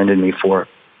recommended me for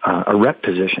a rep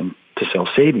position to sell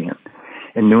Sabian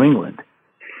in New England.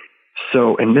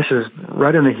 So, and this is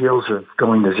right on the heels of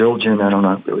going to Zildjian. I don't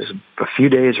know, it was a few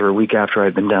days or a week after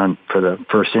I'd been down for the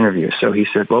first interview. So he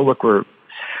said, well, look, we're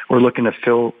looking to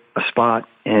fill a spot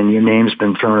and your name's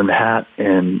been thrown in the hat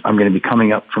and I'm going to be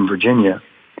coming up from Virginia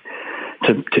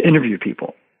to interview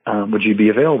people. Would you be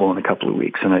available in a couple of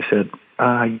weeks? And I said,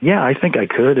 yeah, I think I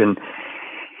could. And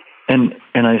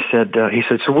I said, he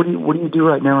said, so what do you do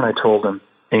right now? And I told him,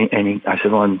 I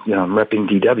said, well, I'm repping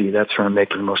DW. That's where I'm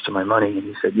making most of my money. And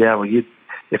he said, yeah, well,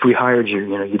 if we hired you,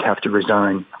 you'd have to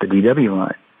resign the DW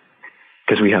line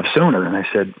because we have Soner. And I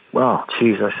said, well,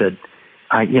 geez, I said,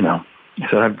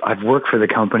 I've worked for the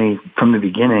company from the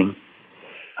beginning.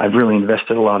 I've really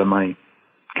invested a lot of my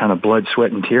kind of blood,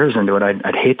 sweat, and tears into it.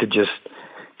 I'd hate to just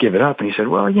give it up. And he said,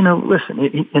 well, listen,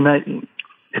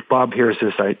 if Bob hears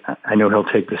this, I know he'll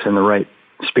take this in the right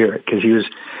spirit because he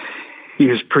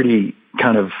was pretty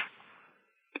kind of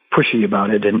pushy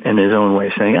about it in his own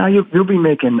way, saying, you'll be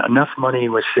making enough money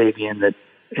with Sabian that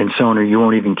in Soner you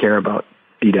won't even care about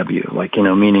DW. Like,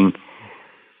 meaning,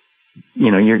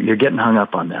 you're getting hung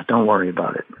up on that. Don't worry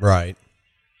about it. Right.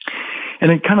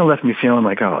 And it kind of left me feeling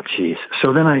like, oh, geez.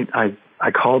 So then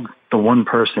I called the one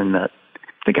person that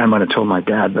I think I might have told my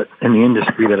dad, but in the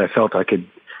industry that I felt I could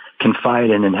confide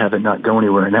in and have it not go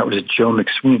anywhere. And that was Joe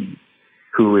McSweeney,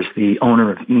 who was the owner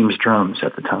of Eames Drums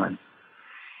at the time.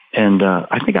 And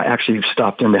I think I actually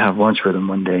stopped in to have lunch with him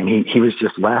one day, and he was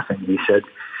just laughing. He said,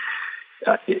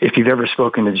 if you've ever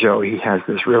spoken to Joe, he has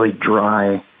this really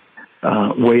dry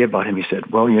way about him. He said,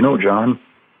 well, John,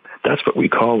 that's what we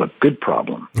call a good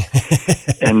problem.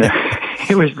 And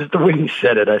it was just the way he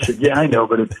said it. I said, yeah, I know,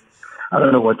 but I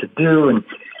don't know what to do. And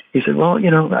he said, well,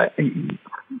 you'll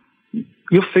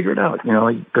figure it out.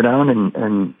 Go down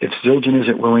and if Zildjian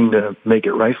isn't willing to make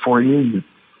it right for you,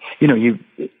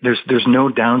 there's no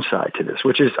downside to this,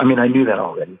 which is, I knew that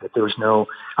already, but there was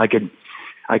I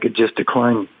could just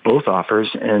decline both offers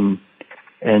and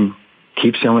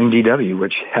keep selling DW,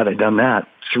 which had I done that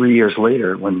 3 years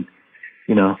later when,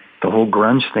 the whole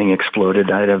grunge thing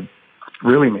exploded, I'd have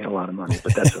really made a lot of money,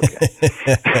 but that's okay.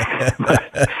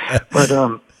 but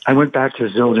I went back to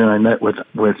Zildjian. I met with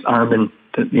Armin,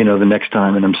 the next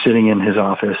time, and I'm sitting in his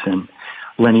office, and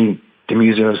Lenny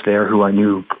DeMuso's there, who I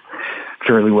knew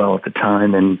fairly well at the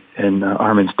time, and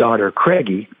Armin's daughter,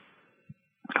 Craigie,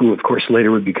 who of course later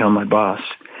would become my boss.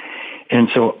 And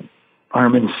so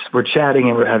we're chatting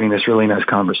and we're having this really nice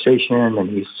conversation, and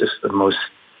he's just the most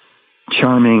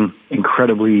charming,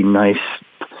 incredibly nice,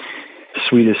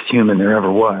 sweetest human there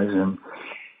ever was.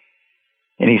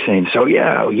 And he's saying, so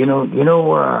yeah,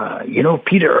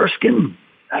 Peter Erskine?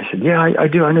 I said, yeah, I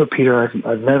do. I know Peter.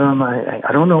 I've met him.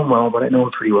 I don't know him well, but I know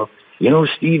him pretty well.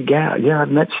 Steve Gadd. Yeah, I've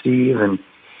met Steve. And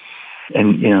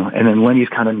then Lenny's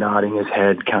kind of nodding his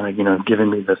head, kind of, giving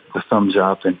me the thumbs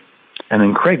up. And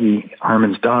then Craigie,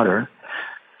 Armin's daughter,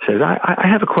 says, I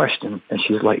have a question. And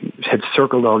she's had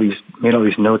circled made all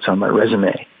these notes on my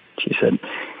resume. She said,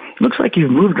 it looks like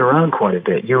you've moved around quite a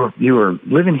bit. You were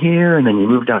living here, and then you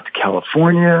moved out to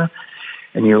California,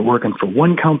 and you're working for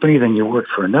one company, then you worked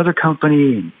for another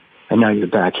company, and now you're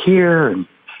back here. And,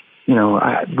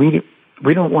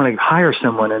 we don't want to hire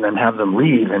someone and then have them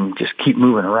leave and just keep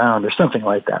moving around or something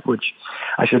like that, which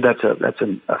I said, that's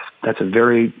a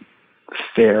very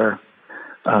fair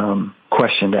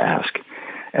question to ask.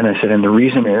 And I said, and the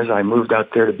reason is I moved out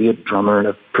there to be a drummer,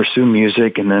 to pursue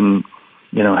music, and then,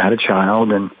 had a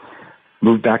child and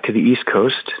moved back to the East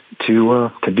Coast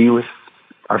to be with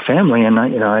our family. And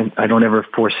I don't ever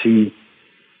foresee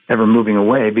ever moving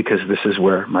away because this is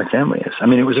where my family is.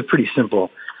 It was a pretty simple,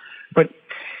 but,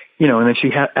 and then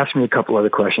she asked me a couple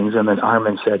other questions, and then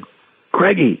Armin said,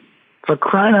 Craigie, for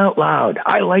crying out loud,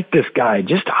 I like this guy.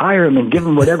 Just hire him and give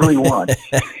him whatever he wants.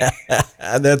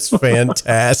 That's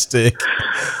fantastic.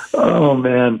 Oh,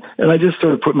 man. And I just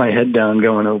sort of put my head down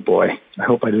going, oh, boy, I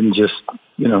hope I didn't just,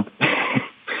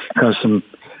 cause some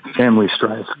family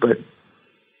strife. But,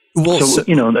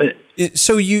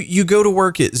 so you go to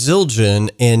work at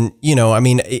Zildjian, and,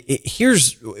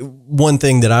 here's one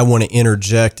thing that I want to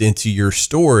interject into your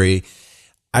story.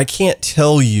 I can't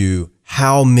tell you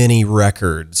how many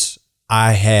records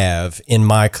I have in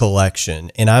my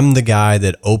collection, and I'm the guy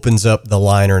that opens up the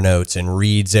liner notes and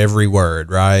reads every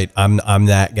word, right? I'm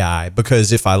that guy,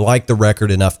 because if I like the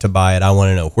record enough to buy it, I want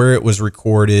to know where it was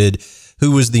recorded,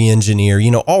 who was the engineer,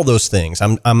 all those things.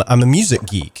 I'm a music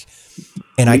geek.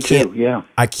 And Me too, yeah.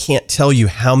 I can't tell you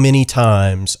how many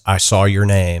times I saw your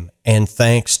name. And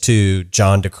thanks to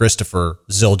John DeChristopher,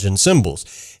 Zildjian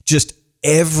Cymbals, just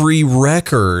every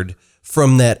record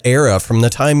from that era, from the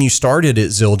time you started at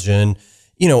Zildjian,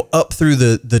 up through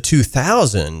the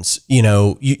 2000s,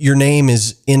 your name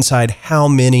is inside how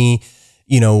many,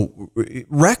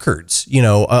 records,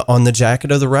 on the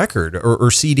jacket of the record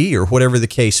or CD or whatever the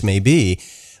case may be.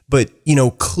 But,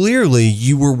 clearly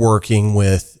you were working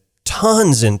with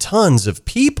tons and tons of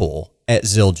people at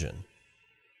Zildjian.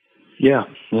 Yeah.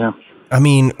 I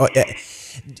mean,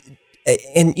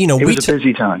 and it was a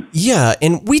busy time. Yeah,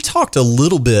 and we talked a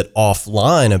little bit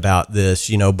offline about this,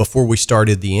 before we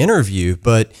started the interview.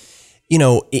 But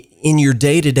in your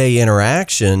day-to-day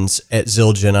interactions at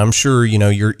Zildjian, I'm sure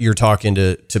you're talking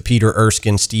to Peter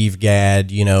Erskine, Steve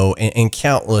Gadd, and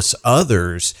countless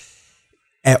others.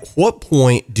 At what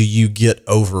point do you get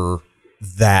over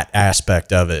that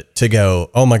aspect of it to go,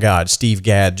 oh my God, Steve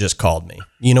Gadd just called me?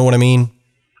 You know what I mean?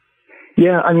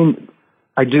 Yeah, I mean,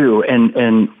 I do.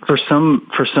 And for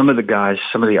some of the guys,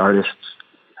 some of the artists,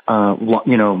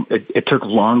 it took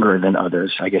longer than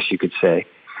others, I guess you could say.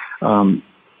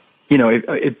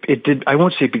 It did, I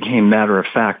won't say it became matter of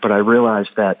fact, but I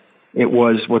realized that it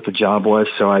was what the job was.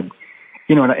 So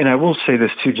and I will say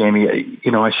this too, Jamie,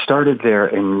 I started there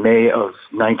in May of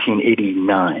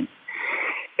 1989.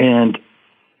 And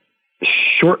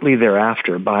shortly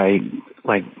thereafter, by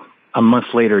like a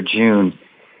month later, June,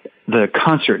 the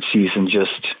concert season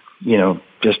just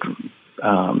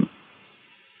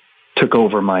took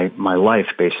over my life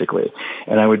basically.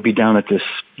 And I would be down at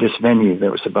this venue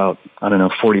that was about,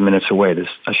 40 minutes away,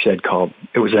 a shed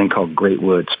it was then called Great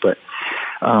Woods. But,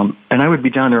 and I would be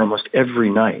down there almost every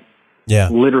night. Yeah.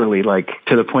 Literally, like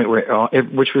to the point where,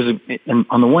 which was, and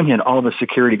on the one hand, all the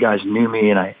security guys knew me,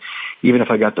 and even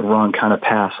if I got the wrong kind of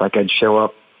pass, like I'd show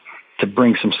up to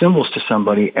bring some cymbals to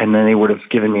somebody, and then they would have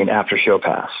given me an after show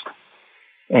pass.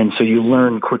 And so you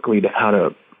learn quickly how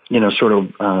to, sort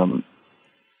of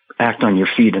act on your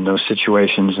feet in those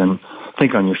situations, and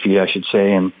think on your feet, I should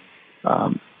say. And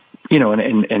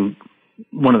and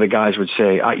one of the guys would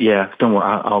say, "Yeah, don't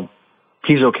worry,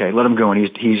 he's okay. Let him go." And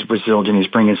he's with Zildjian.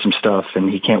 He's bringing some stuff, and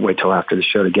he can't wait till after the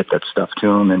show to get that stuff to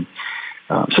him. And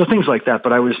so things like that.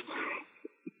 But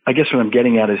I guess what I'm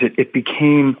getting at is it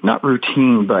became not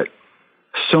routine, but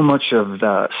so much of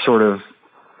the sort of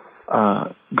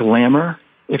glamour,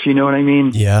 if you know what I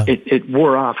mean. Yeah. It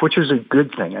wore off, which was a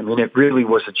good thing. I mean, it really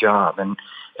was a job. And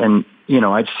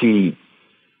I'd see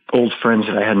old friends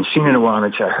that I hadn't seen in a while,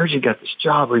 and I'd say, "I heard you got this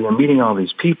job where you're meeting all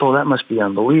these people. That must be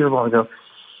unbelievable." And I go,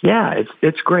 "Yeah,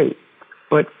 it's great."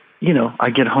 But, I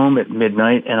get home at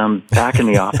midnight and I'm back in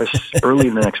the office early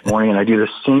the next morning, and I do the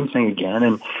same thing again.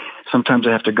 And sometimes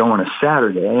I have to go on a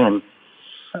Saturday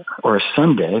or a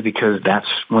Sunday, because that's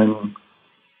when,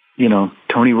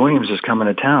 Tony Williams is coming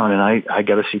to town, and I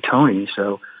got to see Tony.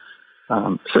 So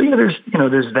yeah,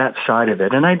 there's that side of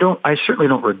it. And I certainly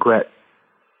don't regret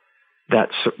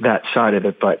that side of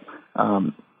it. But,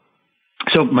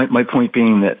 so my point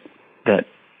being that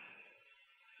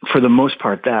for the most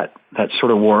part, that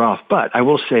sort of wore off. But I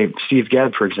will say, Steve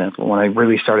Gadd, for example, when I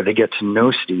really started to get to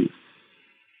know Steve,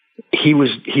 he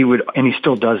would, and he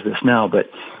still does this now, but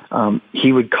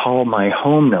he would call my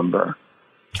home number.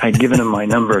 I'd given him my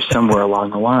number somewhere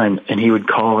along the line, and he would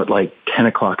call at like 10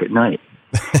 o'clock at night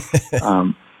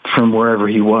from wherever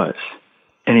he was.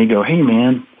 And he'd go, "Hey,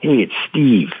 man, hey, it's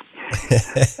Steve."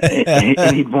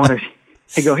 and he'd want to,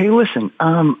 he'd go, "Hey, listen,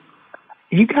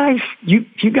 you guys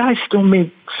still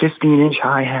make 15-inch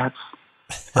hi-hats?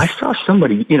 I saw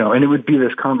somebody, and it would be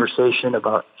this conversation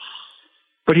about,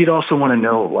 but he'd also want to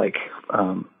know, like,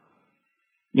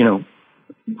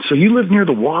 so you live near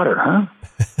the water, huh?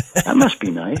 That must be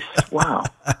nice. Wow.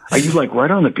 Are you like right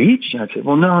on the beach?" And I'd say,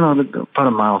 "Well, no, about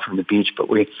a mile from the beach, but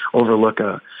we overlook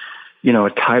a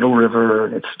tidal river.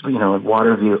 It's, a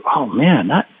water view." "Oh man,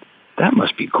 that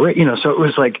must be great." So it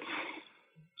was like,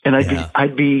 and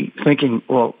I'd be thinking,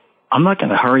 well, I'm not going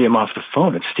to hurry him off the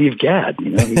phone. It's Steve Gadd. He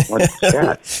wants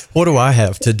that. What do I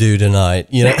have to do tonight?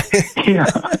 Yeah,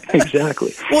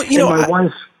 exactly. Well, my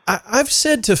wife. I've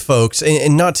said to folks,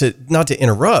 and not to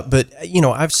interrupt, but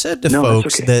I've said to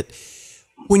folks that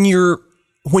when you're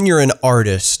an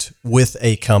artist with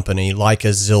a company like a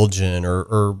Zildjian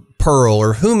or Pearl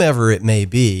or whomever it may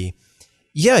be,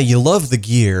 yeah, you love the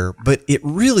gear, but it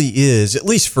really is, at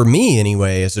least for me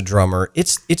anyway, as a drummer,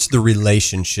 it's the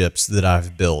relationships that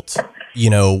I've built,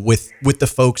 with the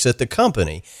folks at the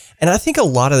company. And I think a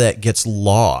lot of that gets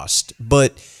lost.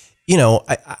 But,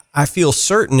 I feel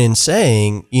certain in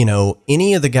saying,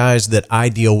 any of the guys that I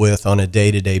deal with on a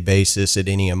day-to-day basis at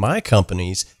any of my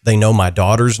companies, they know my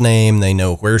daughter's name, they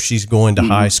know where she's going to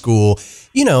high school,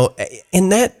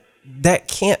 and that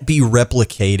can't be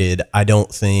replicated, I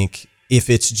don't think, if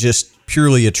it's just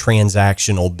purely a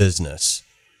transactional business.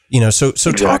 So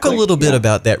exactly. Talk a little bit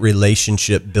about that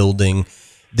relationship building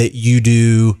that you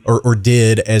do or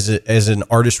did as an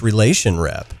artist relation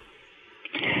rep.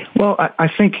 Well, I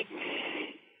think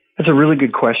that's a really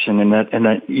good question, and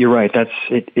that you're right. That's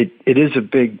it. It is a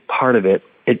big part of it.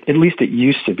 At least it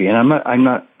used to be, and I'm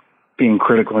not being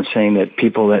critical in saying that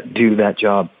people that do that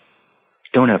job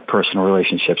don't have personal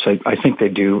relationships. I think they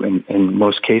do in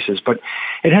most cases, but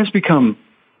it has become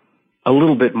a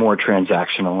little bit more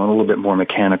transactional and a little bit more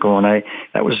mechanical, and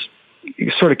that was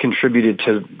sort of contributed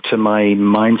to my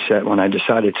mindset when I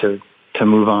decided to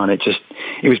move on. It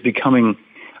was becoming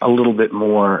a little bit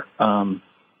more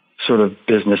sort of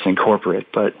business and corporate,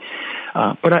 but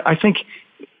I think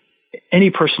any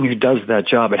person who does that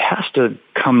job, it has to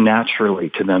come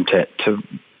naturally to them to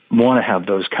want to have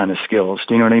those kind of skills.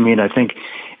 Do you know what I mean? I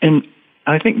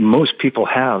think most people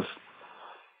have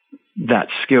that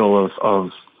skill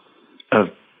of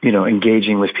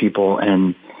engaging with people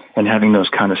and having those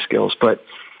kind of skills. But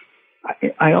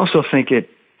I also think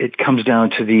it comes down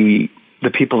to the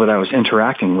people that I was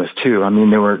interacting with too. I mean,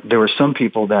 there were some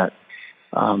people that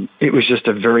it was just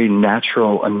a very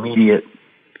natural, immediate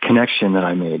connection that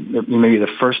I made. Maybe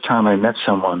the first time I met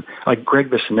someone, like Greg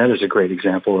Bissonette is a great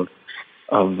example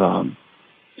of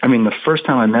the first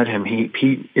time I met him,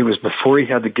 it was before he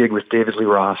had the gig with David Lee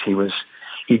Roth.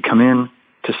 He'd come in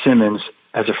to Simmons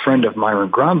as a friend of Myron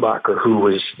Grombacher, who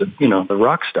was the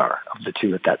rock star of the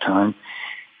two at that time.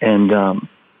 And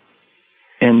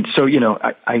so,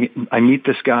 I meet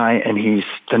this guy, and he's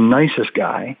the nicest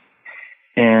guy.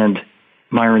 And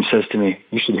Myron says to me,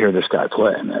 "You should hear this guy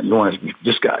play, man. You want to,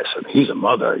 this guy, so he's a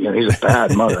mother, he's a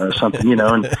bad mother or something,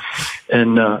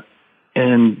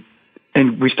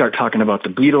 and we start talking about the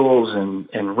Beatles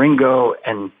and Ringo,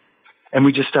 and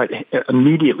we just start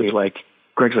immediately, like,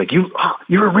 Greg's like,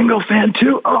 you're a Ringo fan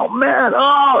too? Oh man.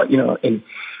 And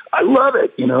I love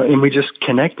it, and we just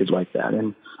connected like that.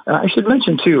 And I should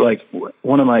mention too, like,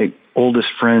 one of my oldest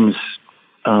friends,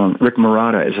 Rick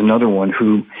Marotta, is another one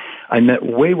who I met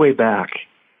way back,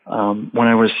 when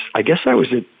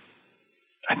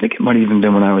I think it might have even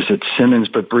been when I was at Simmons,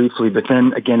 but briefly, but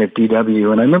then again at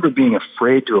DW. And I remember being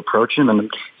afraid to approach him,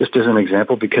 and just as an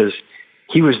example, because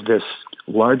he was this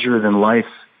larger than life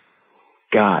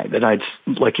guy that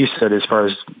like you said, as far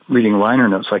as reading liner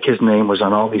notes, like his name was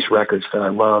on all these records that I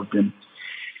loved, and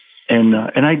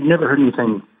I'd never heard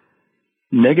anything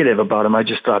negative about him. I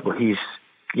just thought, well, he's,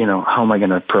 how am I going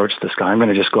to approach this guy? I'm going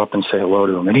to just go up and say hello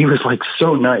to him. And he was like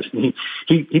so nice. And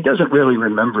he doesn't really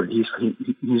remember. He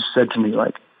said to me,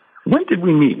 like, when did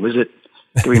we meet? Did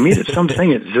we meet at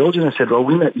something at Zildjian? I said, well,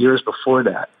 we met years before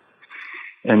that.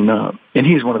 And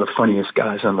he's one of the funniest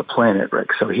guys on the planet, Rick.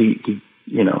 So he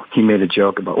made a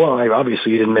joke about, well,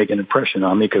 obviously you didn't make an impression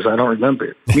on me because I don't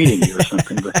remember meeting you or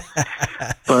something.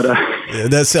 But yeah,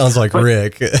 that sounds like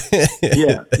Rick.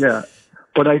 yeah.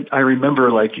 But I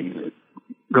remember, like,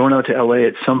 going out to LA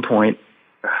at some point,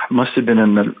 must have been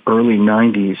in the early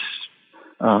 90s.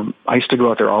 I used to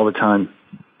go out there all the time,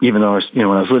 even though I was, when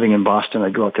I was living in Boston,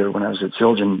 I'd go out there when I was at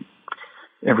Zildjian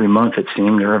every month, it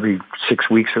seemed, or every 6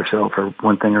 weeks or so for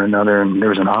one thing or another. And there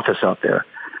was an office out there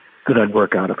that I'd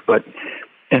work out of,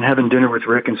 and having dinner with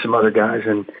Rick and some other guys.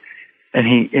 And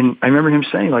I remember him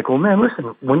saying, like, well, man,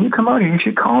 listen, when you come out here, you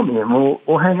should call me and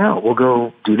we'll hang out. We'll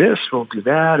go do this. We'll do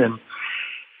that.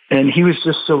 And he was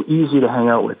just so easy to hang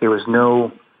out with. There was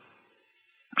no,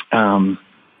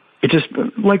 it just,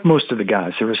 like most of the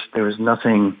guys, there was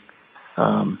nothing,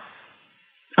 not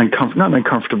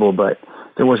uncomfortable, but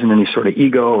there wasn't any sort of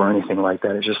ego or anything like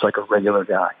that. It's just like a regular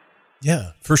guy.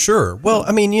 Yeah, for sure. Well,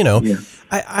 I mean,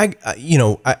 I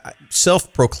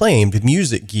self-proclaimed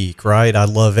music geek, right? I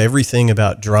love everything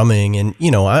about drumming, and,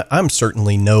 I'm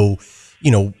certainly no,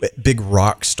 big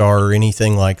rock star or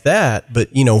anything like that. But,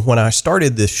 when I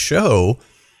started this show,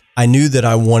 I knew that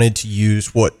I wanted to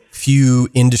use what few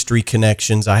industry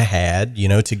connections I had,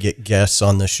 to get guests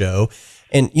on the show.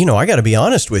 And, I got to be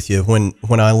honest with you, when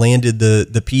I landed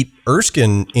the Pete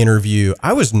Erskine interview,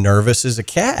 I was nervous as a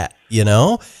cat,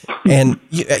 and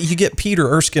you get Peter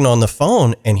Erskine on the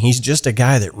phone, and he's just a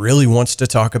guy that really wants to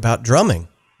talk about drumming.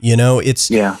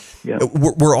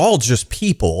 We're all just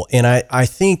people. And I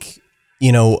think,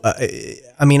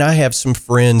 I have some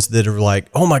friends that are like,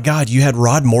 oh my God, you had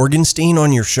Rod Morgenstein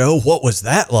on your show. What was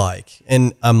that like?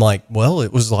 And I'm like, well,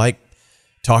 it was like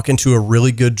talking to a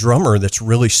really good drummer that's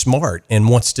really smart and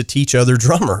wants to teach other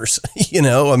drummers.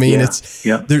 I mean,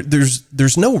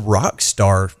 there's no rock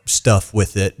star stuff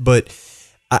with it, but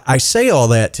I say all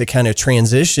that to kind of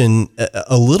transition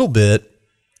a little bit.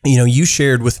 You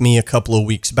shared with me a couple of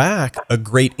weeks back a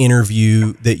great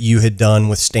interview that you had done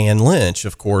with Stan Lynch,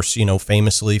 of course,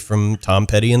 famously from Tom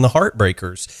Petty and the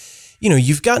Heartbreakers.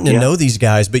 You've gotten to know these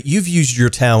guys, but you've used your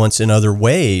talents in other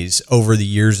ways over the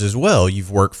years as well.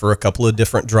 You've worked for a couple of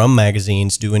different drum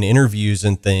magazines doing interviews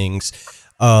and things,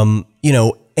 and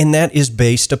that is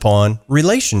based upon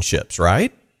relationships,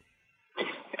 right?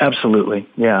 Absolutely.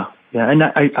 Yeah. Yeah. And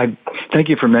I thank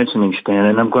you for mentioning Stan,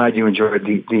 and I'm glad you enjoyed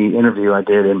the interview I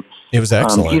did. And it was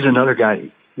excellent. He's another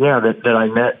guy, that I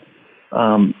met,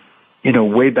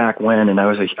 way back when, and I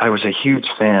was a huge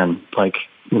fan,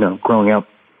 growing up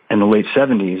in the late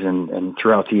 70s and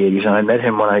throughout the 80s. And I met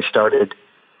him when I started,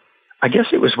 I guess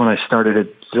it was when I started at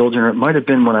Zildjian, or it might have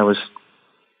been when I was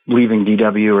leaving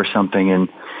DW or something.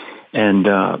 And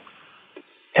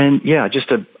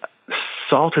just a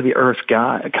salt of the earth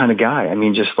kind of guy. I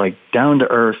mean, just like down to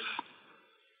earth.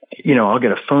 I'll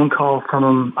get a phone call from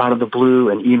him out of the blue,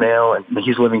 an email, and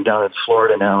he's living down in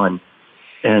Florida now.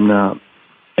 And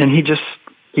he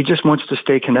just wants to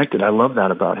stay connected. I love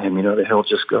that about him. That he'll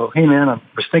just go, "Hey man, I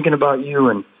was thinking about you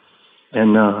and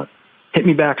hit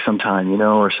me back sometime,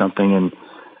 or something."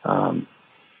 And,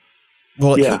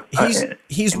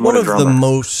 he's one of the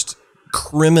most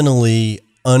criminally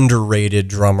underrated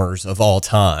drummers of all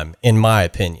time, in my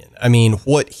opinion. I mean,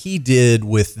 what he did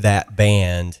with that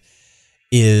band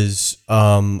is,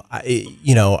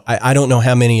 I don't know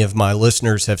how many of my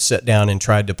listeners have sat down and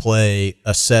tried to play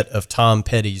a set of Tom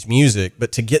Petty's music,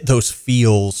 but to get those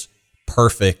feels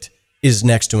perfect is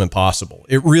next to impossible.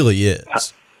 It really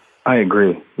is. I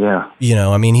agree. Yeah.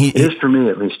 It is for me,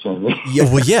 at least, Jamie.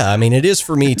 It is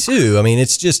for me too. I mean,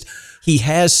 it's just, he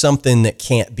has something that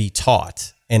can't be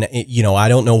taught. And, I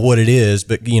don't know what it is,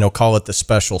 but, call it the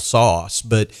special sauce,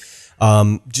 but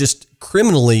just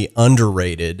criminally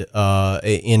underrated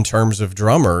in terms of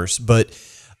drummers. But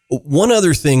one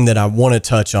other thing that I want to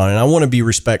touch on, and I want to be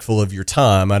respectful of your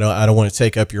time. I don't want to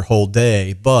take up your whole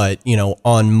day, but,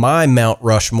 on my Mount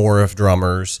Rushmore of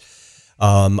drummers,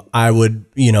 I would,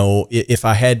 if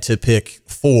I had to pick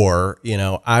four,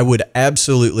 I would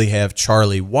absolutely have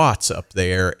Charlie Watts up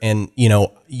there. And,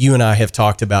 you and I have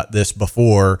talked about this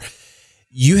before.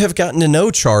 You have gotten to know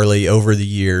Charlie over the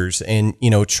years, and,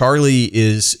 Charlie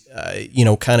is,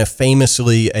 kind of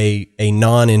famously a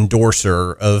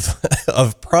non-endorser of,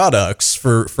 of products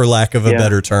for lack of a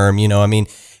better term.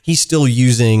 He's still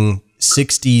using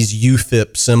 60s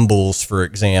UFIP symbols, for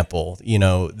example,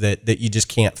 that you just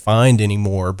can't find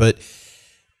anymore. But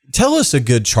tell us a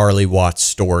good Charlie Watts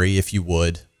story, if you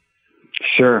would.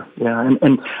 Sure. Yeah.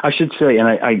 And I should say, and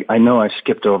I know I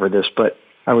skipped over this, but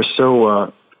I was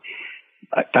so,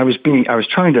 I was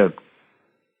trying to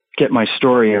get my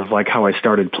story of like how I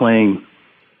started playing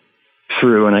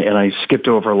through, and I skipped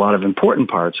over a lot of important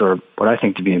parts, or what I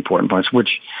think to be important parts,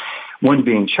 which one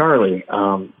being Charlie.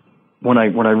 When I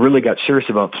really got serious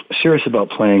about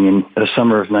playing in the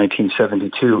summer of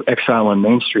 1972, Exile on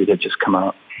Main Street had just come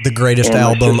out. The greatest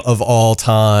album of all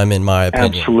time, in my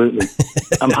opinion. Absolutely.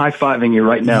 I'm high-fiving you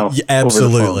right now. Yeah,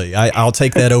 absolutely. I'll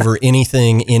take that over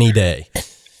anything, any day.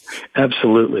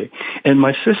 Absolutely. And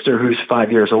my sister, who's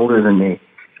 5 years older than me,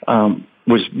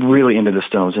 was really into the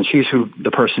Stones, and she's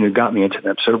the person who got me into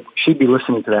them. So she'd be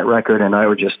listening to that record, and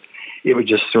it would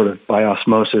just sort of by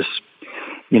osmosis,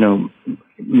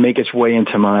 make its way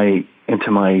into my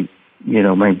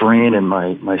my brain and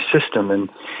my system,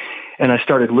 and I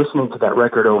started listening to that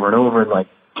record over and over, and like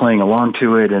playing along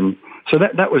to it, and so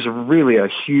that was really a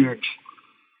huge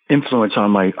influence on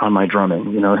my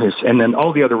drumming, and then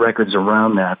all the other records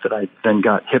around that I then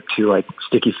got hip to, like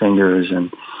Sticky Fingers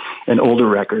and older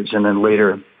records, and then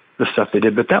later the stuff they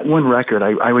did. But that one record,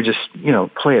 I would just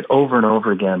play it over and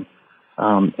over again,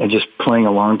 and just playing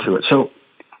along to it. So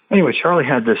anyway, Charlie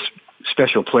had this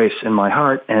special place in my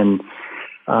heart, and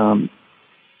I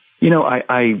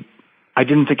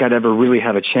didn't think I'd ever really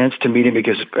have a chance to meet him,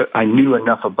 because I knew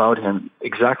enough about him,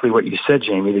 exactly what you said,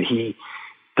 Jamie, that he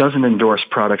doesn't endorse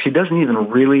products. He doesn't even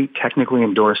really technically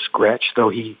endorse scratch, though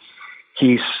he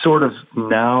sort of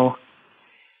now,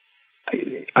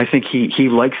 I think he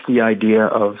likes the idea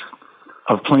of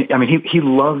playing. I mean, he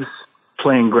loves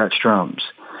playing Gretsch drums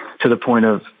to the point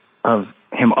of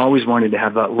him always wanting to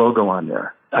have that logo on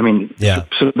there. I mean, yeah.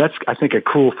 So that's, I think, a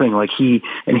cool thing. Like he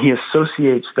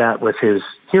associates that with his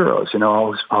heroes,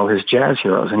 all his jazz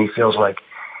heroes, and he feels like,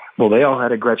 well, they all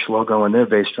had a Gretsch logo on their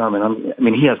bass drum,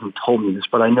 and he hasn't told me this,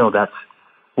 but I know that's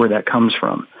where that comes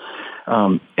from.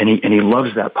 and he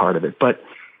loves that part of it. But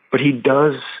he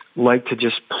does like to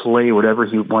just play whatever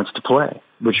he wants to play,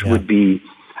 which would be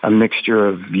a mixture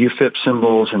of UFIP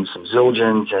cymbals and some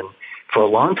Zildjians, and for a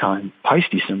long time,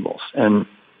 Paiste cymbals. And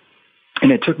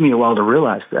it took me a while to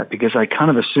realize that, because I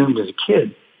kind of assumed as a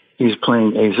kid he was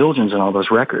playing A Zildjians on all those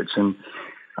records. And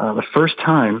the first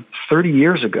time, 30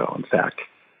 years ago, in fact,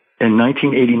 in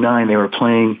 1989, they were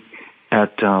playing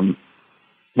at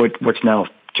what's now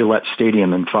Gillette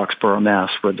Stadium in Foxborough,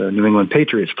 Mass., where the New England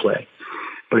Patriots play.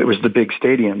 But it was the big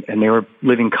stadium, and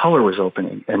Living Colour was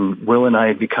opening, and Will and I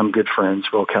had become good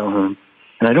friends, Will Calhoun.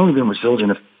 And I'd only been with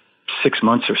Zildjian 6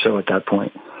 months or so at that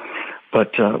point.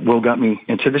 But Will got me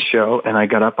into the show, and I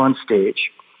got up on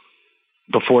stage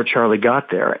before Charlie got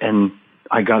there, and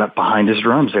I got up behind his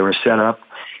drums. They were set up,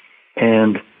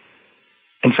 and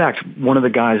in fact, one of the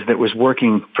guys that was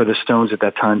working for the Stones at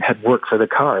that time had worked for the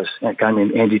Cars, a guy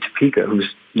named Andy Topeka, who's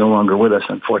no longer with us,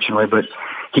 unfortunately, but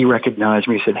he recognized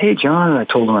me. He said, "Hey, John," and I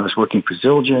told him I was working for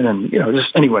Zildjian, and,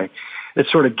 just anyway, it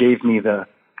sort of gave me the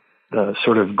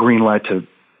sort of green light to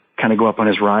kind of go up on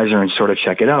his riser and sort of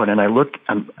check it out. And I looked,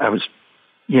 I was,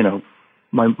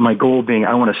 my goal being,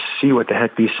 I want to see what the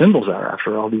heck these cymbals are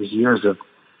after all these years of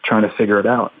trying to figure it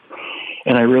out.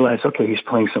 And I realized, okay, he's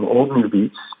playing some old new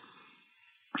beats,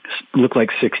 look like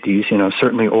 60s,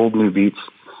 certainly old new beats.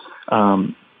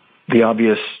 The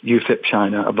obvious UFIP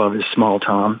China above his small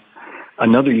tom,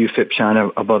 another UFIP China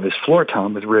above his floor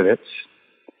tom with rivets,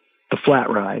 the flat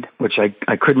ride, which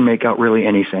I couldn't make out really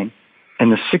anything,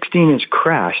 and the 16-inch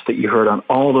crash that you heard on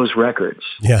all those records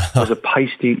was a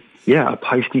Paiste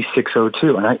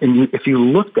 602. If you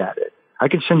looked at it, I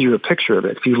could send you a picture of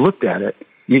it. If you looked at it,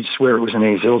 you'd swear it was an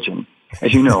A Zildjian.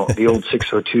 As you know, the old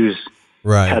 602s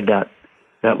had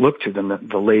that look to them, the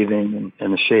lathing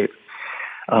and the shape.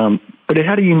 But it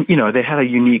had they had a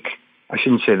unique, I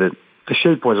shouldn't say that the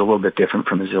shape was a little bit different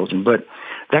from a Zildjian, but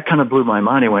that kind of blew my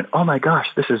mind. I went, oh my gosh,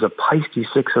 this is a Paiste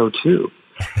 602.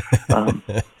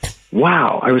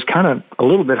 Wow. I was kind of a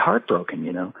little bit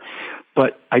heartbroken,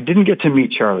 but I didn't get to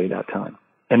meet Charlie that time.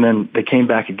 And then they came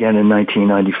back again in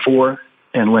 1994,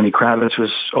 and Lenny Kravitz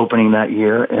was opening that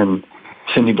year, and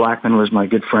Cindy Blackman was my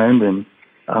good friend,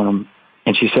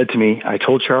 and she said to me, I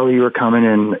told Charlie you were coming,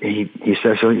 and he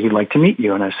said so he'd like to meet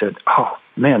you. And I said, oh,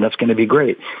 man, that's going to be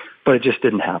great. But it just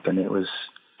didn't happen. It was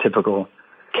typical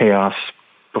chaos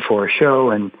before a show.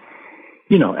 And,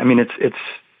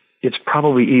 it's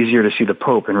probably easier to see the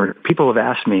Pope. And people have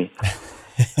asked me,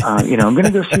 I'm going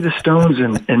to go see the Stones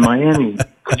in Miami.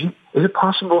 Is it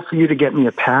possible for you to get me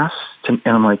a pass? And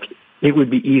I'm like, it would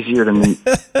be easier to meet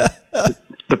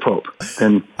the Pope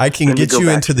than I can get you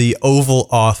into the Oval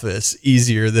Office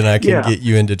easier than I can get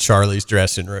you into Charlie's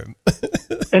dressing room.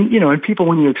 And people,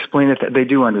 when you explain it, they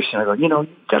do understand. I go, you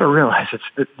got to realize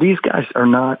these guys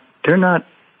they're not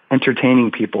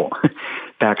entertaining people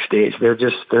backstage. They're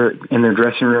in their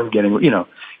dressing room getting,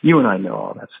 you and I know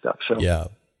all that stuff. So yeah.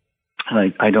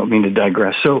 And I don't mean to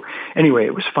digress. So anyway,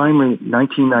 it was finally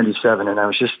 1997, and I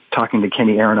was just talking to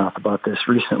Kenny Aronoff about this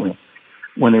recently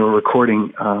when they were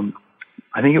recording,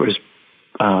 I think it was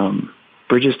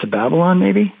Bridges to Babylon,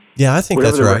 maybe? Yeah, I think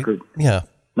whatever that's right. Record, yeah.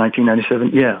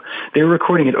 1997, yeah. They were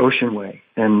recording at Ocean Way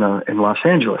in Los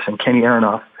Angeles, and Kenny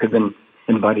Aronoff had been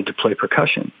invited to play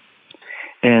percussion.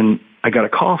 And I got a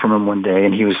call from him one day,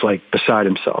 and he was like beside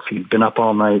himself. He'd been up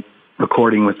all night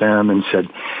recording with them and said,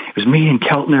 it was me and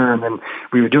Keltner, and then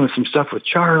we were doing some stuff with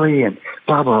Charlie and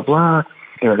blah, blah, blah.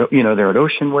 They're at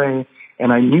Ocean Way.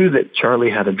 And I knew that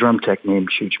Charlie had a drum tech named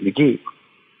Chooch McGee.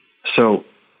 So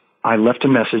I left a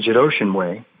message at Ocean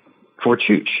Way for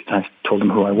Chooch. I told him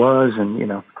who I was and,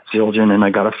 Zildjian, and I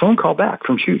got a phone call back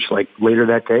from Chooch, like later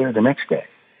that day or the next day.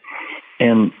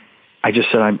 And I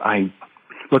just said,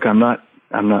 look, I'm not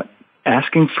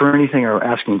asking for anything or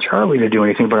asking Charlie to do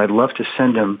anything, but I'd love to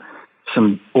send him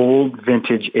some old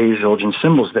vintage A Zildjian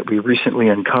cymbals that we recently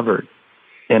uncovered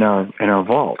in our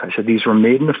vault. I said, these were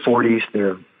made in the 40s.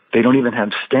 They don't even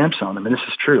have stamps on them. And this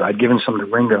is true. I'd given some to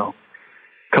Ringo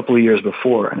a couple of years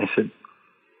before. And I said,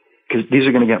 because these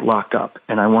are going to get locked up,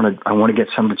 and I want to get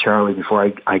some to Charlie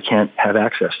before I can't have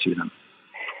access to them.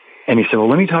 And he said, well,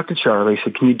 let me talk to Charlie. He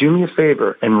said, can you do me a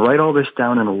favor and write all this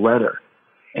down in a letter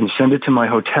and send it to my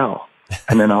hotel,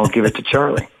 and then I'll give it to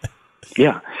Charlie.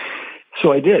 Yeah.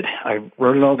 So I did. I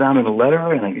wrote it all down in a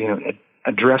letter and I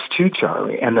addressed to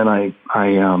Charlie, and then I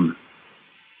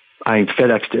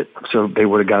FedExed it, so they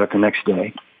would have got it the next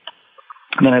day.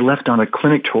 And then I left on a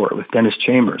clinic tour with Dennis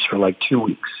Chambers for like 2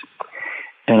 weeks.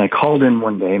 And I called in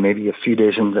one day, maybe a few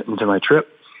days into my trip,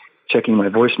 checking my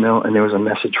voicemail, and there was a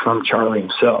message from Charlie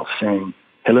himself saying,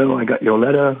 hello, I got your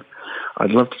letter.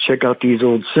 I'd love to check out these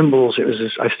old cymbals. It was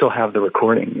just, I still have the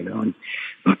recording, you know,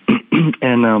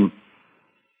 and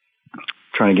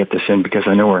trying to get this in because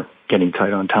I know we're getting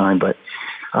tight on time, but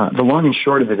the long and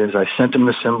short of it is I sent him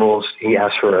the cymbals. He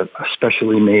asked for a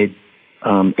specially made a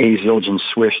Zildjian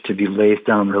swish to be laid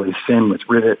down really thin with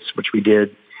rivets, which we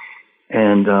did.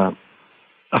 And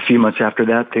a few months after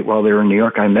that, while they were in New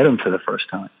York, I met him for the first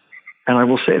time. And I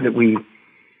will say that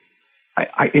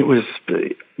it was,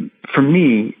 for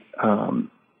me,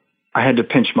 I had to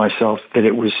pinch myself that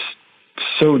it was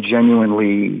so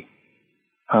genuinely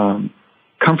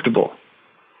comfortable.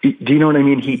 Do you know what I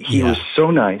mean? He was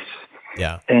so nice.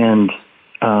 Yeah. And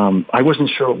I wasn't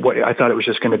sure I thought it was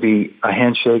just going to be a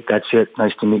handshake. That's it.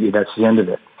 Nice to meet you. That's the end of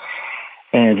it.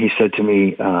 And he said to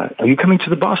me, are you coming to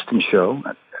the Boston show,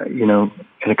 you know,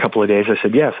 in a couple of days? I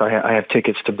said, yes, I have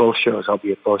tickets to both shows. I'll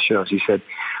be at both shows. He said,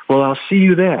 well, I'll see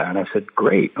you there. And I said,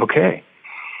 great. Okay.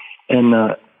 And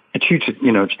Chooch,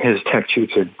 you know, his tech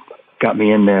Chooch had got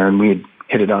me in there and we had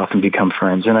hit it off and become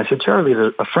friends. And I said, Charlie,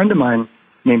 a friend of mine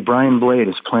named Brian Blade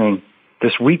is playing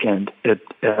this weekend at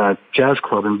a jazz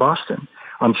club in Boston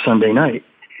on Sunday night.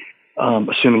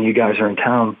 Assuming you guys are in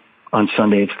town on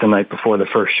Sunday, it's the night before the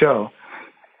first show.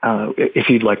 If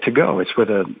you'd like to go, it's with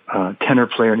a tenor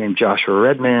player named Joshua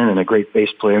Redman and a great bass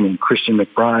player named Christian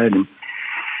McBride.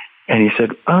 And he said,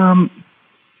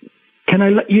 can I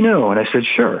let you know? And I said,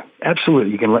 sure,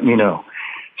 absolutely. You can let me know.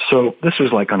 So this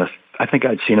was like I think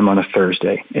I'd seen him on a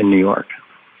Thursday in New York.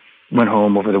 Went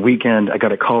home over the weekend. I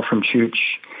got a call from Chooch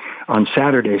on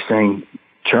Saturday saying,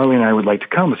 Charlie and I would like to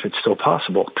come if it's still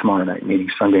possible tomorrow night, meaning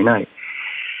Sunday night.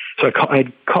 So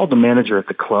I called the manager at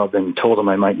the club and told him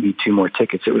I might need 2 more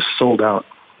tickets. It was sold out.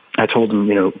 I told him,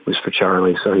 you know, it was for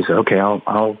Charlie. So he said, okay,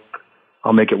 I'll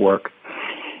make it work.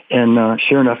 And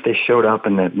sure enough, they showed up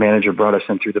and the manager brought us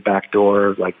in through the back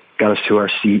door, like got us to our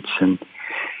seats.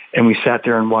 And we sat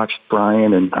there and watched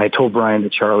Brian. And I told Brian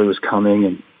that Charlie was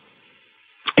coming.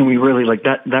 And we really like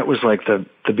that was like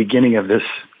the beginning of this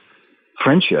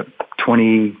friendship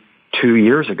 22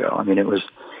 years ago. I mean, it was,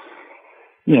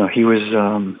 you know, he was,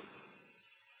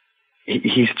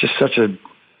 he's just such a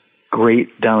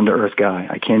great down to earth guy.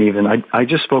 I can't even, I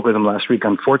just spoke with him last week,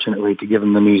 unfortunately, to give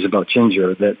him the news about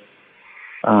Ginger that,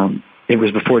 it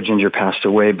was before Ginger passed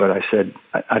away, but I said,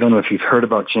 I don't know if you've heard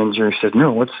about Ginger. He said,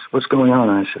 no, what's going on?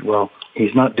 And I said, well,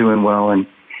 he's not doing well and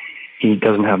he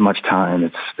doesn't have much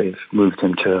time. They've moved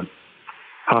him to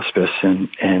hospice. And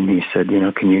he said, you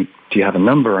know, do you have a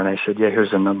number? And I said, yeah,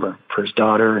 here's a number for his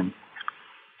daughter. And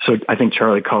so I think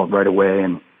Charlie called right away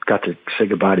and got to say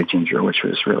goodbye to Ginger, which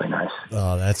was really nice.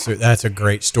 Oh, that's a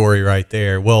great story right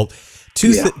there. Well,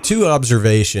 two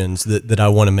observations that I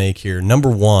want to make here. Number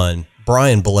one,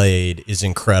 Brian Blade is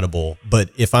incredible,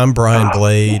 but if I'm Brian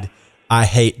Blade, I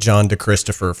hate John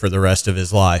DeChristopher for the rest of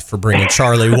his life for bringing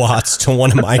Charlie Watts to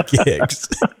one of my gigs.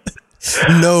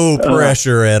 No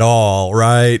pressure at all,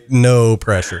 right? No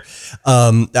pressure.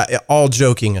 All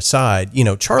joking aside, you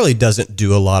know, Charlie doesn't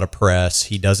do a lot of press.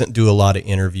 He doesn't do a lot of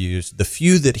interviews. The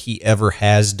few that he ever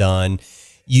has done,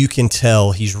 you can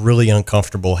tell he's really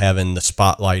uncomfortable having the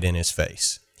spotlight in his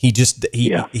face.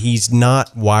 He's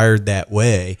not wired that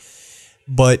way.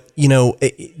 But, you know,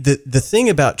 the thing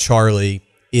about Charlie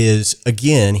is,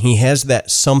 again, he has that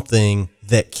something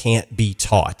that can't be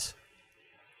taught.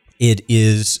 It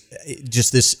is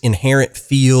just this inherent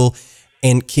feel.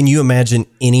 And can you imagine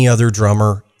any other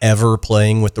drummer ever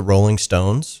playing with the Rolling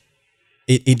Stones?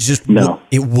 It just no.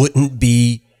 It wouldn't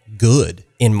be good,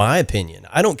 in my opinion.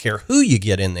 I don't care who you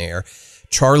get in there.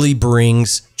 Charlie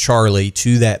brings Charlie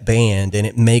to that band, and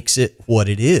it makes it what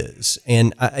it is.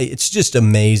 And it's just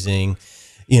amazing.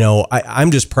 You know,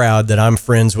 I'm just proud that I'm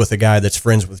friends with a guy that's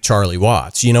friends with Charlie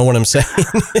Watts. You know what I'm saying?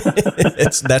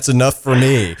 That's enough for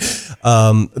me.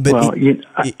 But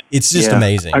it's just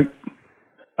amazing.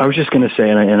 I was just going to say,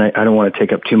 and I don't want to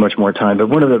take up too much more time, but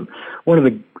one of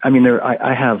the, I mean,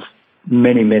 I have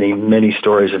many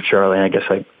stories of Charlie. And I guess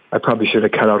I probably should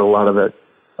have cut out a lot of the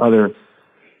other,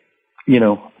 you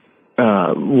know,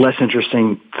 less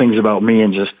interesting things about me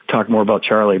and just talk more about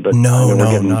Charlie. But no,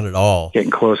 not at all. Getting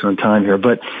close on time here.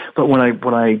 But when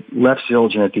I left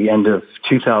Zildjian at the end of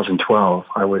 2012,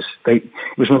 it was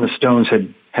when the Stones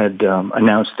had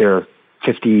announced their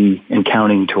 50 and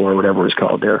counting tour, whatever it was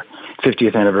called, their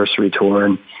 50th anniversary tour,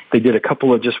 and they did a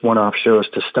couple of just one-off shows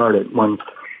to start it.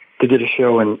 They did a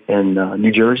show in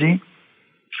New Jersey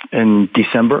in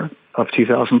December of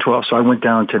 2012. So I went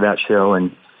down to that show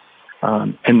and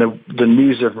the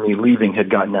news of me leaving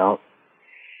had gotten out,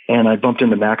 and I bumped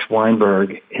into Max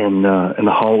Weinberg in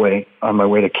the hallway on my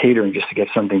way to catering just to get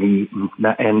something to eat.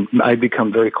 And I'd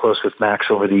become very close with Max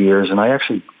over the years, and I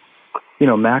actually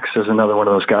Max is another one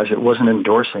of those guys that wasn't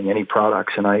endorsing any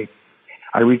products. And I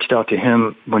reached out to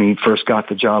him when he first got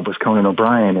the job with Conan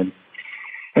O'Brien,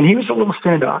 and he was a little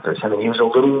standoffish. I mean, he was a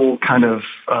little kind of,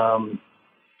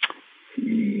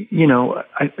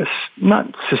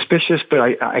 not suspicious, but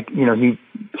I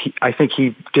think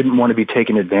he didn't want to be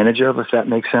taken advantage of, if that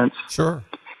makes sense. Sure.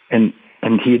 And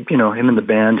he, him and the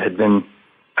band had been,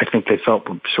 I think they felt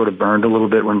sort of burned a little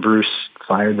bit when Bruce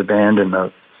fired the band in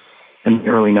the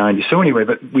early 90s. So anyway,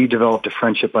 but we developed a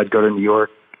friendship. I'd go to New York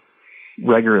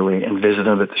regularly and visit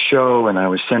him at the show, and I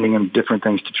was sending him different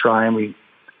things to try, and we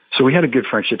had a good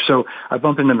friendship. So I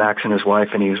bumped into Max and his wife,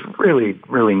 and he was really,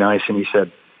 really nice, and he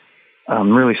said,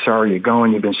 "I'm really sorry you're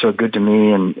going. You've been so good to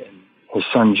me." And his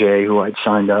son Jay, who I'd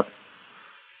signed up,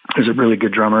 is a really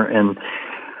good drummer, and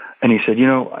he said,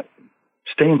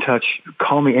 "Stay in touch.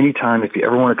 Call me anytime if you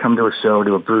ever want to come to a show,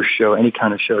 to a Bruce show, any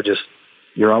kind of show. Just,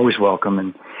 you're always welcome."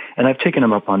 And I've taken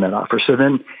him up on that offer. So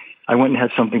then I went and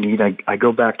had something to eat. I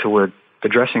go back to where the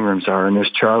dressing rooms are, and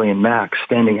there's Charlie and Max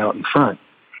standing out in front.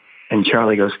 And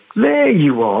Charlie goes, "There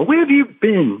you are. Where have you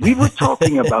been? We were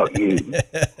talking about you."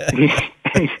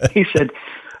 He said,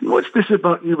 "What's this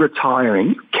about you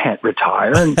retiring? You can't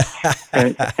retire." And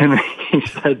he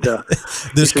said,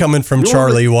 "This coming from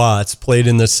Charlie Watts, played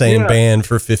in the same band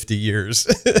for 50 years."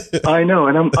 I know,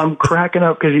 and I'm cracking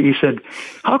up because he said,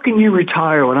 "How can you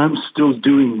retire when I'm still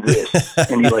doing this?"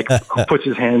 And he puts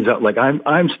his hands up like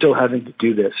I'm still having to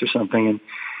do this or something.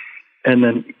 And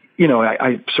then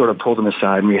I sort of pulled him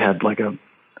aside, and we had like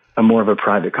a more of a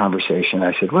private conversation.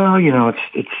 I said, "Well,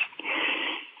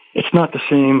 it's not the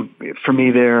same for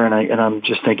me there, and I'm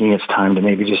just thinking it's time to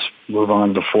maybe just move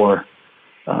on before,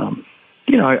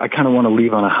 I kind of want to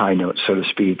leave on a high note, so to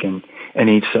speak." And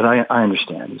he said, I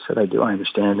understand. He said, "I do, I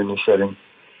understand." And he said, "And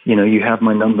you have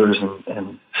my numbers,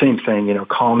 and same thing,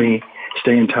 call me,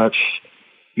 stay in touch.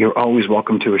 You're always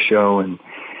welcome to a show."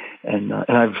 And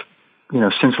I've,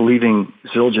 since leaving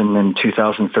Zildjian in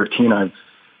 2013,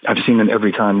 I've seen them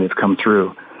every time they've come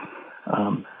through.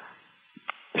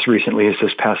 As recently as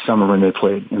this past summer when they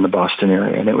played in the Boston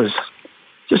area, and it was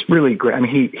just really great. I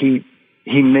mean,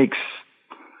 he makes.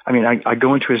 I mean, I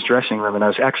go into his dressing room, and I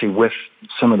was actually with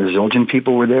some of the Zildjian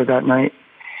people were there that night,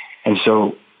 and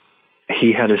so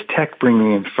he had his tech bring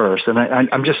me in first. And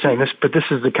I'm just saying this, but this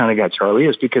is the kind of guy Charlie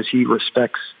is, because he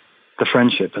respects the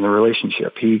friendship and the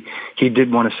relationship. He did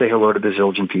want to say hello to the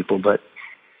Zildjian people, but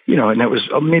and that was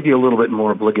maybe a little bit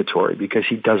more obligatory because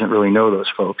he doesn't really know those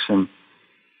folks,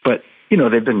 but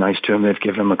they've been nice to him. They've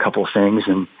given him a couple of things.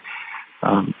 And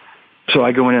so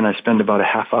I go in and I spend about a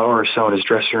half hour or so in his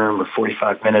dressing room, or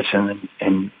 45 minutes.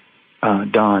 And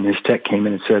Don, his tech, came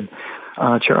in and said,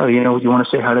 "Charlie, you want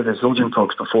to say hi to the Zildjian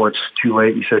folks before it's too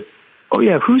late?" He said, "Oh,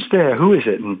 yeah, who's there? Who is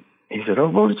it?" And he said, "Oh,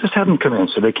 well, just have them come in."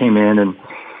 So they came in, and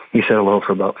he said hello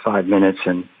for about 5 minutes.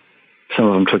 And some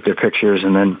of them took their pictures,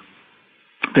 and then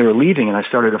they were leaving, and I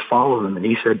started to follow them. And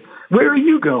he said, "Where are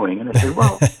you going?" And I said,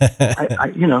 "Well,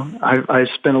 I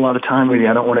spent a lot of time with you.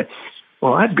 I don't want to."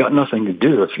 "Well, I've got nothing to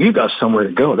do. If you got somewhere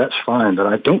to go, that's fine. But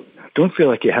I don't feel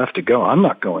like you have to go. I'm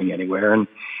not going anywhere." And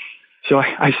so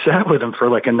I sat with him for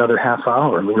like another half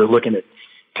hour, and we were looking at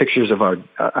pictures of I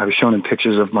was showing him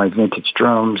pictures of my vintage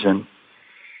drums, and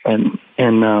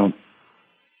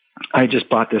I just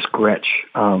bought this Gretsch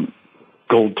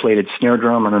gold-plated snare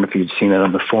drum. I don't know if you'd seen it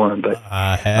on the forum, but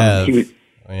I have.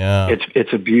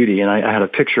 It's a beauty, and I had a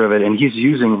picture of it, and he's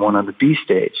using one on the B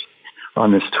stage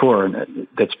on this tour, and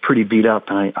that's pretty beat up.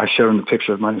 And I showed him the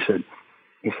picture of mine.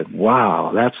 He said,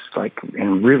 "Wow, that's like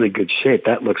in really good shape.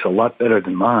 That looks a lot better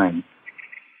than mine."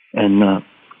 And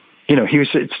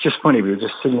it's just funny. We were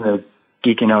just sitting there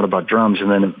geeking out about drums, and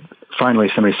then finally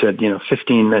somebody said,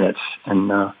 15 minutes,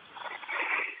 and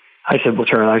I said, "Well,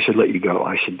 Charlie, I should let you go.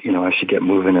 I should get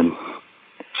moving." And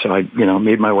so I,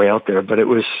 made my way out there, but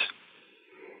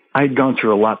I'd gone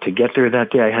through a lot to get there that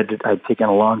day. I'd taken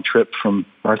a long trip from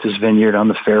Martha's Vineyard on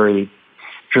the ferry,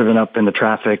 driven up in the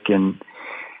traffic, and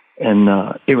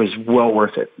it was well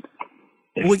worth it.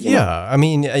 I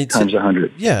mean, it's times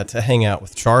 100. Yeah, to hang out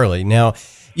with Charlie. Now,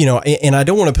 and I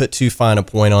don't want to put too fine a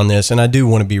point on this, and I do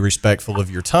want to be respectful of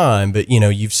your time, but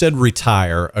you've said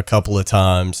retire a couple of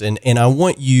times, and I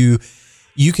want you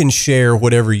can share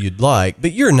whatever you'd like,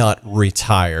 but you're not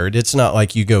retired. It's not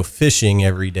like you go fishing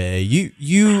every day.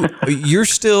 You're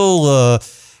still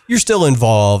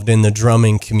involved in the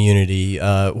drumming community.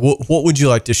 What would you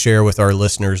like to share with our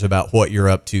listeners about what you're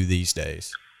up to these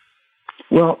days?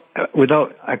 Well,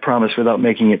 I promise, without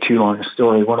making it too long a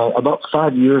story, about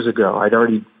 5 years ago, I'd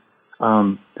already,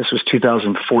 this was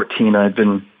 2014, I'd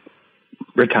been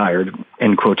retired,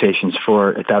 in quotations,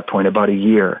 for, at that point, about a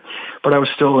year. But I was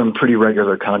still in pretty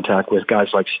regular contact with guys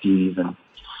like Steve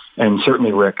and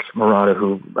certainly Rick Marotta,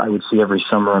 who I would see every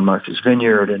summer on Martha's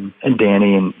Vineyard, and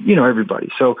Danny, and, everybody.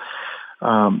 So,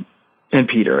 and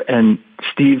Peter. And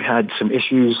Steve had some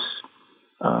issues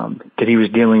that he was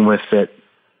dealing with that,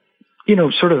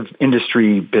 sort of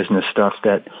industry business stuff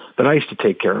that I used to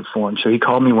take care of for him. So he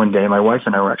called me one day. My wife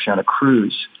and I were actually on a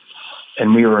cruise,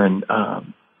 and we were in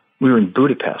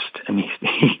Budapest. And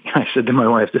I said to my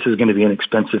wife, "This is going to be an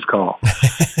expensive call."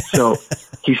 So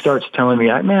he starts telling me,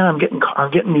 "Man,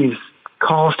 I'm getting these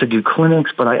calls to do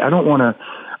clinics, but I don't want to,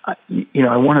 I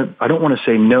don't want to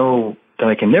say no, that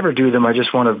I can never do them. I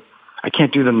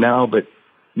can't do them now, but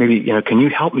maybe, can you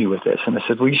help me with this?" And I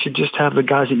said, "Well, you should just have the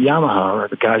guys at Yamaha or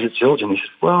the guys at Zildjian." He said,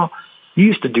 "Well, you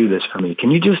used to do this for me.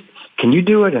 Can you do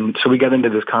it?" And so we got into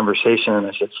this conversation, and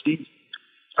I said, "Steve,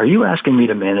 are you asking me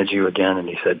to manage you again?" And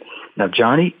he said, "Now,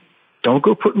 Johnny, don't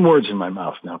go putting words in my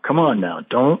mouth now. Come on now.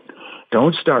 Don't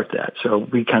start that." So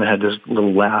we kind of had this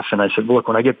little laugh, and I said, "Well, look,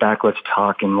 when I get back, let's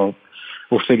talk, and we'll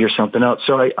figure something out."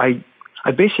 So I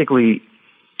basically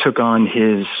took on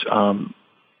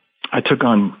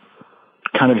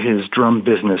kind of his drum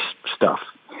business stuff.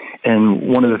 And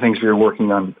one of the things we were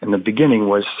working on in the beginning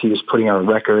was he was putting out a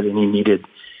record, and he needed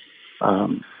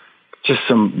just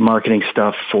some marketing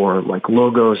stuff for like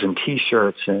logos and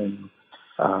T-shirts, and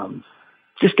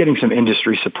just getting some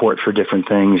industry support for different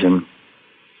things.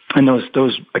 And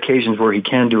those occasions where he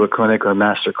can do a clinic or a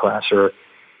master class or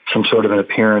some sort of an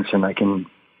appearance, and I can,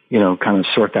 kind of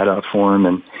sort that out for him.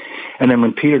 And then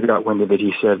when Peter got wind of it,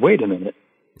 he said, "Wait a minute,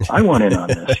 I want in on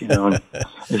this," and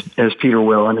as Peter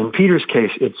will. And in Peter's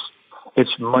case,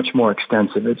 it's much more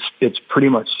extensive. It's pretty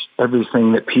much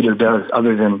everything that Peter does,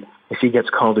 other than if he gets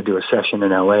called to do a session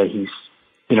in LA, he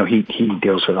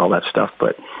deals with all that stuff.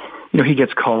 But, he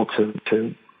gets called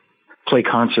to play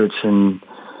concerts in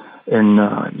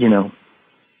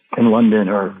London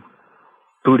or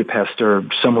Budapest or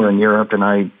somewhere in Europe, and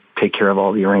I take care of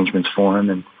all the arrangements for him.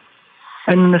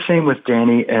 And the same with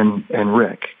Danny and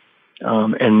Rick.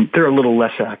 And they're a little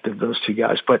less active, those two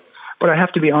guys. But I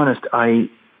have to be honest, I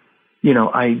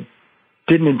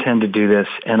didn't intend to do this,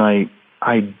 and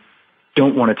I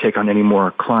don't want to take on any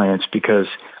more clients because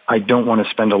I don't want to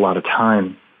spend a lot of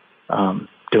time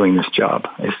doing this job.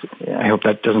 I hope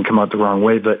that doesn't come out the wrong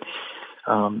way, but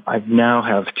I now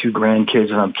have 2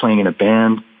 grandkids, and I'm playing in a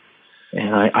band,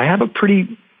 and I have a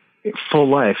pretty full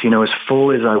life, as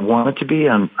full as I want it to be.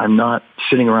 I'm not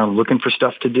sitting around looking for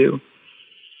stuff to do.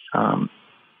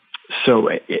 So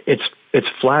it's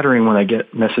flattering when I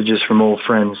get messages from old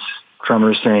friends,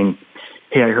 drummers, saying,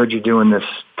 "Hey, I heard you doing this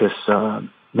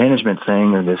management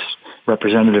thing or this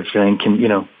representative thing.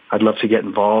 I'd love to get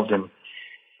involved." And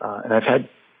I've had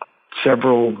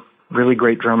several really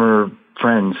great drummer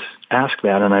friends ask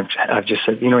that, and I've just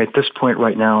said, at this point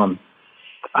right now,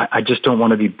 I just don't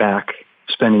want to be back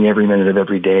spending every minute of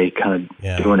every day kind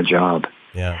of doing a job.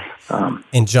 Yeah.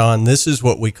 And John, this is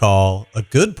what we call a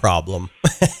good problem.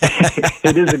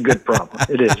 It is a good problem.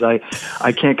 It is.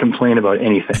 I can't complain about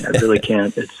anything. I really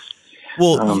can't.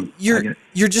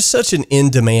 You're just such an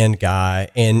in-demand guy,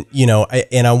 and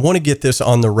I want to get this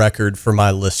on the record for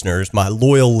my listeners, my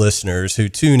loyal listeners who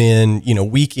tune in,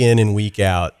 week in and week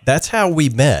out. That's how we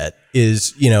met.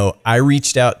 I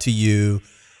reached out to you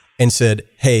and said,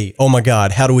 "Hey, oh my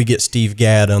God, how do we get Steve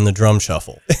Gadd on the Drum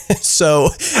Shuffle?" So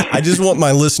I just want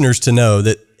my listeners to know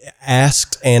that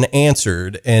asked and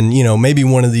answered. And, maybe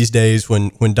one of these days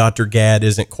when Dr. Gadd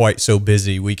isn't quite so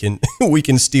busy, we can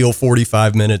steal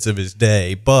 45 minutes of his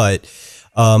day. But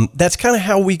that's kind of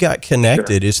how we got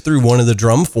connected, is through one of the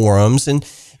drum forums. And,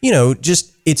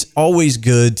 it's always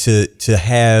good to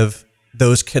have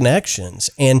those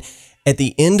connections. And at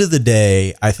the end of the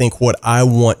day, I think what I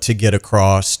want to get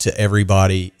across to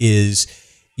everybody is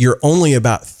you're only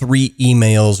about 3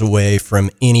 emails away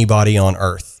from anybody on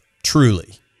earth,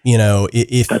 truly.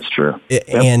 If that's true.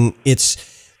 And it's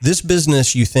this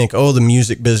business, you think, the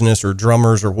music business or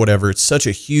drummers or whatever, it's such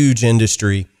a huge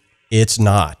industry. It's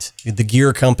not. The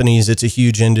gear companies, it's a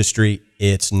huge industry.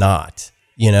 It's not.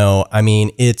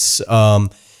 It's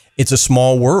a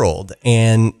small world.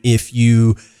 And if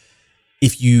you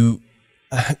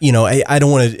I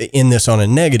don't want to end this on a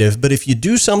negative, but if you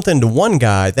do something to one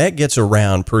guy, that gets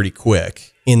around pretty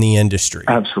quick in the industry.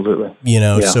 Absolutely.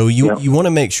 So you want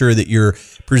to make sure that you're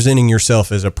presenting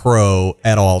yourself as a pro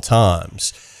at all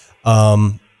times.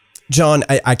 John,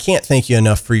 I can't thank you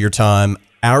enough for your time.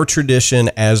 Our tradition,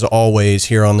 as always,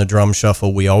 here on the Drum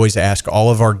Shuffle, we always ask all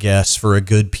of our guests for a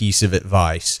good piece of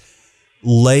advice.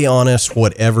 lay on us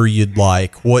whatever you'd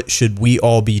like. What should we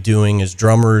all be doing as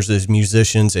drummers, as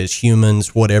musicians, as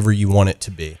humans, whatever you want it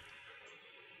to be?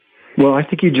 Well, I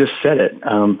think you just said it.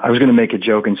 I was going to make a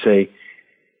joke and say,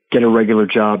 get a regular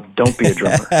job, don't be a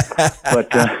drummer.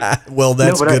 But well,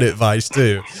 that's good advice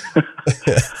too.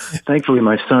 Thankfully,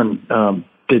 my son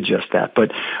did just that.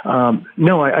 But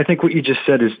no, I think what you just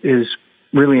said is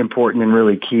really important and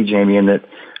really key, Jamie, in that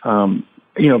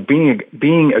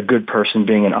being a good person,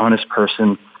 being an honest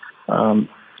person, and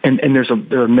there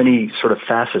are many sort of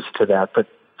facets to that. But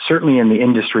certainly in the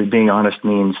industry, being honest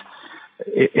means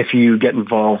if you get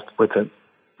involved with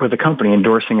a company,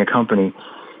 endorsing a company,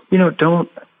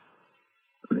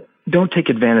 don't take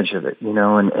advantage of it,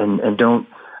 and don't,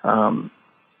 I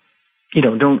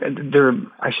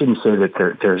shouldn't say that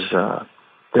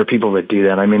there are people that do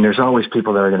that. I mean, there's always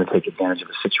people that are going to take advantage of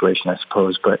a situation, I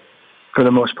suppose, but for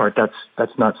the most part,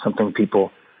 that's not something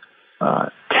people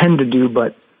tend to do.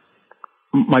 But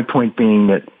my point being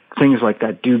that things like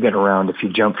that do get around if you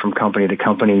jump from company to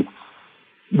company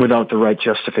without the right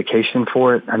justification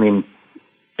for it. I mean,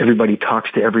 everybody talks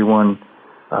to everyone.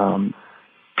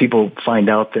 People find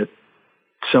out that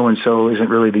so-and-so isn't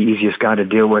really the easiest guy to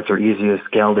deal with or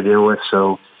easiest gal to deal with.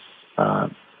 So,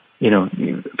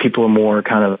 people are more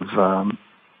kind of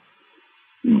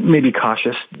maybe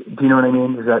cautious. Do you know what I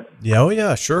mean? Is that? Yeah, oh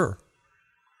yeah, sure.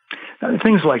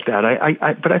 Things like that.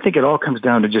 But I think it all comes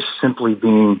down to just simply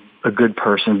being a good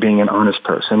person, being an honest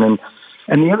person.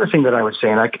 And the other thing that I would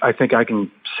say, and I think I can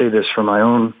say this from my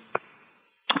own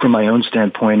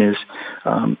standpoint, is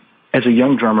as a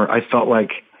young drummer, I felt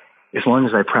like as long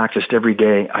as I practiced every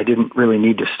day, I didn't really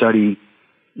need to study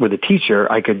with a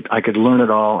teacher. I could learn it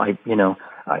all. I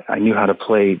knew how to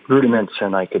play rudiments,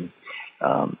 and I could,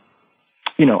 I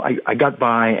got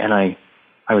by, and I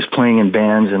was playing in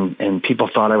bands, and people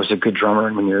thought I was a good drummer.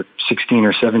 And when you're 16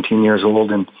 or 17 years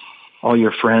old, and all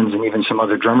your friends and even some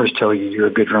other drummers tell you you're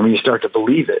a good drummer, you start to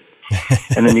believe it.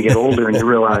 And then you get older and you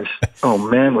realize, oh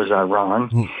man, was I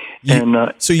wrong?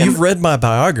 So you've read my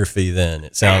biography then,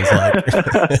 it sounds like.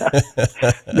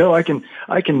 No, I can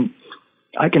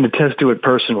attest to it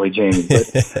personally, Jamie.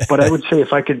 But I would say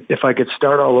if I could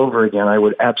start all over again, I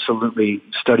would absolutely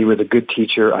study with a good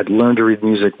teacher. I'd learn to read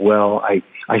music well. I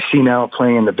see now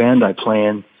playing in the band I play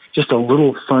in, just a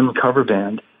little fun cover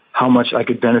band, how much I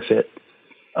could benefit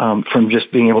from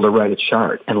just being able to write a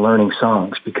chart and learning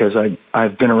songs, because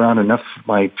I've been around enough of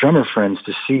my drummer friends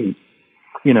to see,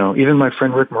 even my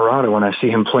friend Rick Marotta, when I see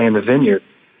him play in the Vineyard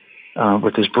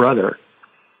with his brother,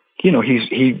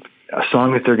 a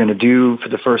song that they're going to do for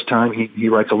the first time, he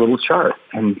writes a little chart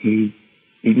and he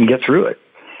can get through it.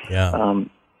 Yeah.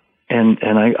 And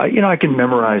I can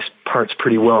memorize parts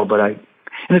pretty well,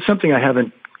 and it's something I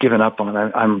haven't given up on.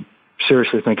 I'm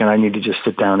seriously thinking I need to just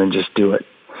sit down and just do it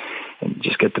and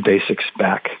just get the basics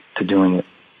back to doing it.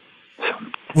 So.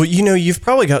 Well, you've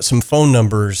probably got some phone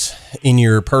numbers in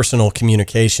your personal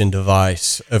communication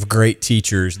device of great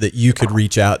teachers that you could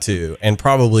reach out to and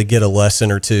probably get a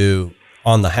lesson or two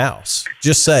on the house.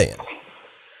 Just saying.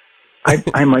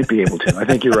 I might be able to. I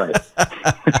think you're right.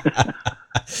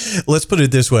 Let's put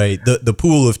it this way. The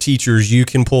pool of teachers you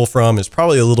can pull from is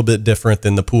probably a little bit different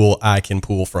than the pool I can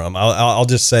pull from. I'll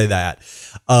just say that.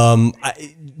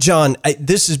 John,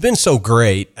 this has been so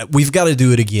great. We've got to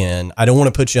do it again. I don't want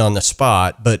to put you on the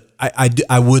spot, but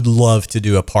I would love to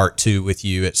do a part 2 with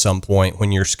you at some point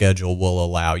when your schedule will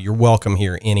allow. You're welcome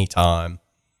here anytime.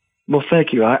 Well,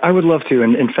 thank you. I would love to.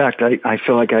 And in fact, I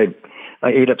feel like I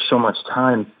ate up so much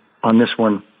time on this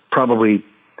one, probably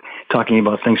talking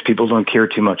about things people don't care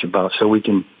too much about. So we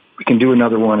can do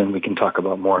another one and we can talk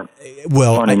about more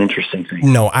fun and interesting things.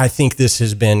 No, I think this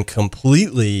has been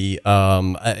completely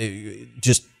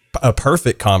just a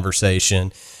perfect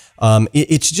conversation.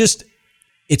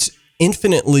 It's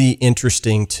infinitely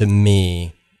interesting to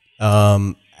me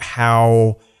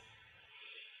how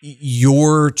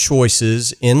your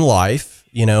choices in life,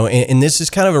 and this is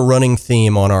kind of a running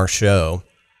theme on our show,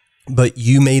 but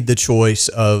you made the choice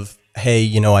of, hey,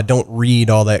 I don't read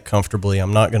all that comfortably.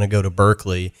 I'm not going to go to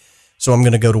Berkeley, so I'm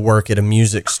going to go to work at a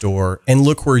music store, and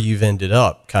look where you've ended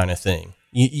up, kind of thing.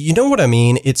 You know what I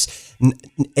mean? It's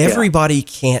everybody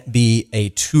can't be a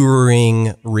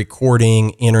touring,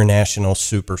 recording, international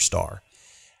superstar.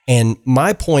 And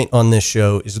my point on this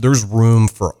show is there's room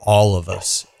for all of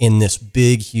us in this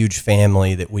big, huge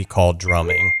family that we call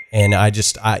drumming. And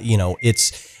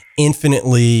it's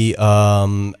infinitely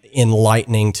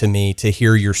enlightening to me to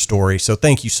hear your story. So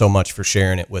thank you so much for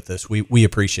sharing it with us. We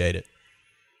appreciate it.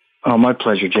 Oh, my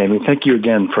pleasure, Jamie. Thank you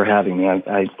again for having me.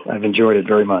 I've enjoyed it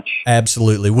very much.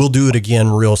 Absolutely. We'll do it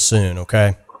again real soon,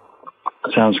 okay?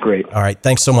 Sounds great. All right.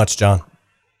 Thanks so much, John.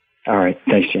 All right.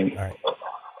 Thanks, Jamie. All right.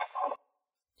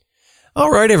 All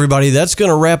right, everybody, that's going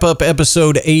to wrap up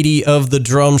episode 80 of the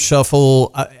Drum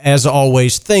Shuffle. As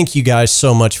always, thank you guys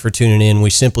so much for tuning in. We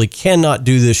simply cannot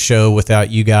do this show without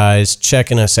you guys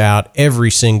checking us out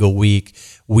every single week.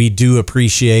 We do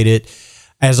appreciate it.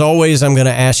 As always, I'm going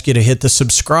to ask you to hit the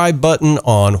subscribe button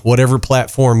on whatever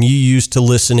platform you use to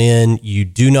listen in. You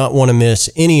do not want to miss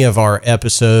any of our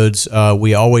episodes.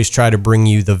 We always try to bring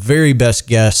you the very best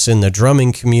guests in the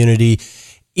drumming community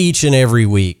each and every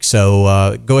week.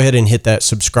 So go ahead and hit that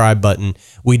subscribe button.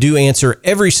 We do answer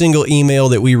every single email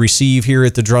that we receive here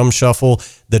at the Drum Shuffle.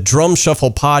 The Drum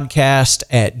Shuffle Podcast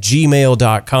at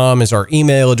gmail.com is our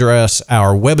email address.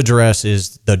 Our web address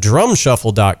is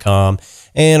thedrumshuffle.com.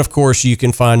 And of course, you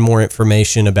can find more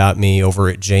information about me over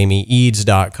at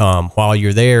jamieeads.com. While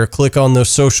you're there, click on those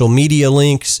social media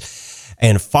links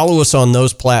and follow us on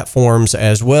those platforms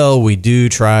as well. We do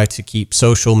try to keep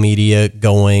social media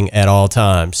going at all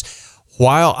times.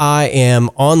 While I am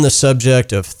on the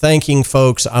subject of thanking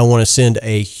folks, I want to send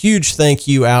a huge thank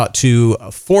you out to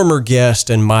a former guest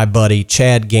and my buddy,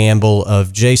 Chad Gamble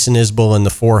of Jason Isbell and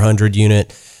the 400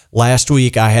 unit. Last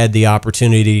week, I had the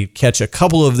opportunity to catch a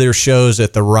couple of their shows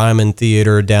at the Ryman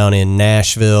Theater down in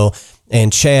Nashville,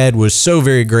 and Chad was so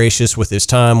very gracious with his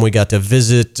time. We got to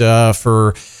visit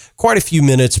for quite a few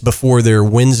minutes before their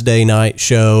Wednesday night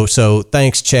show. So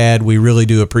thanks, Chad. We really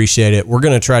do appreciate it. We're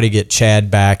going to try to get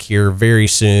Chad back here very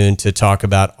soon to talk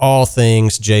about all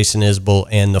things Jason Isbell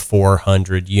and the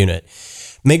 400 unit.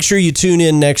 Make sure you tune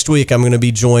in next week. I'm going to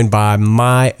be joined by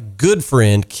my good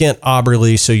friend, Kent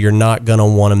Oberly, so you're not going to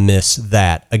want to miss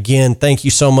that. Again, thank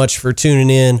you so much for tuning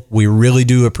in. We really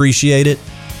do appreciate it.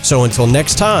 So until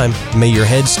next time, may your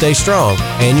head stay strong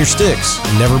and your sticks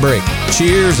never break.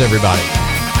 Cheers, everybody.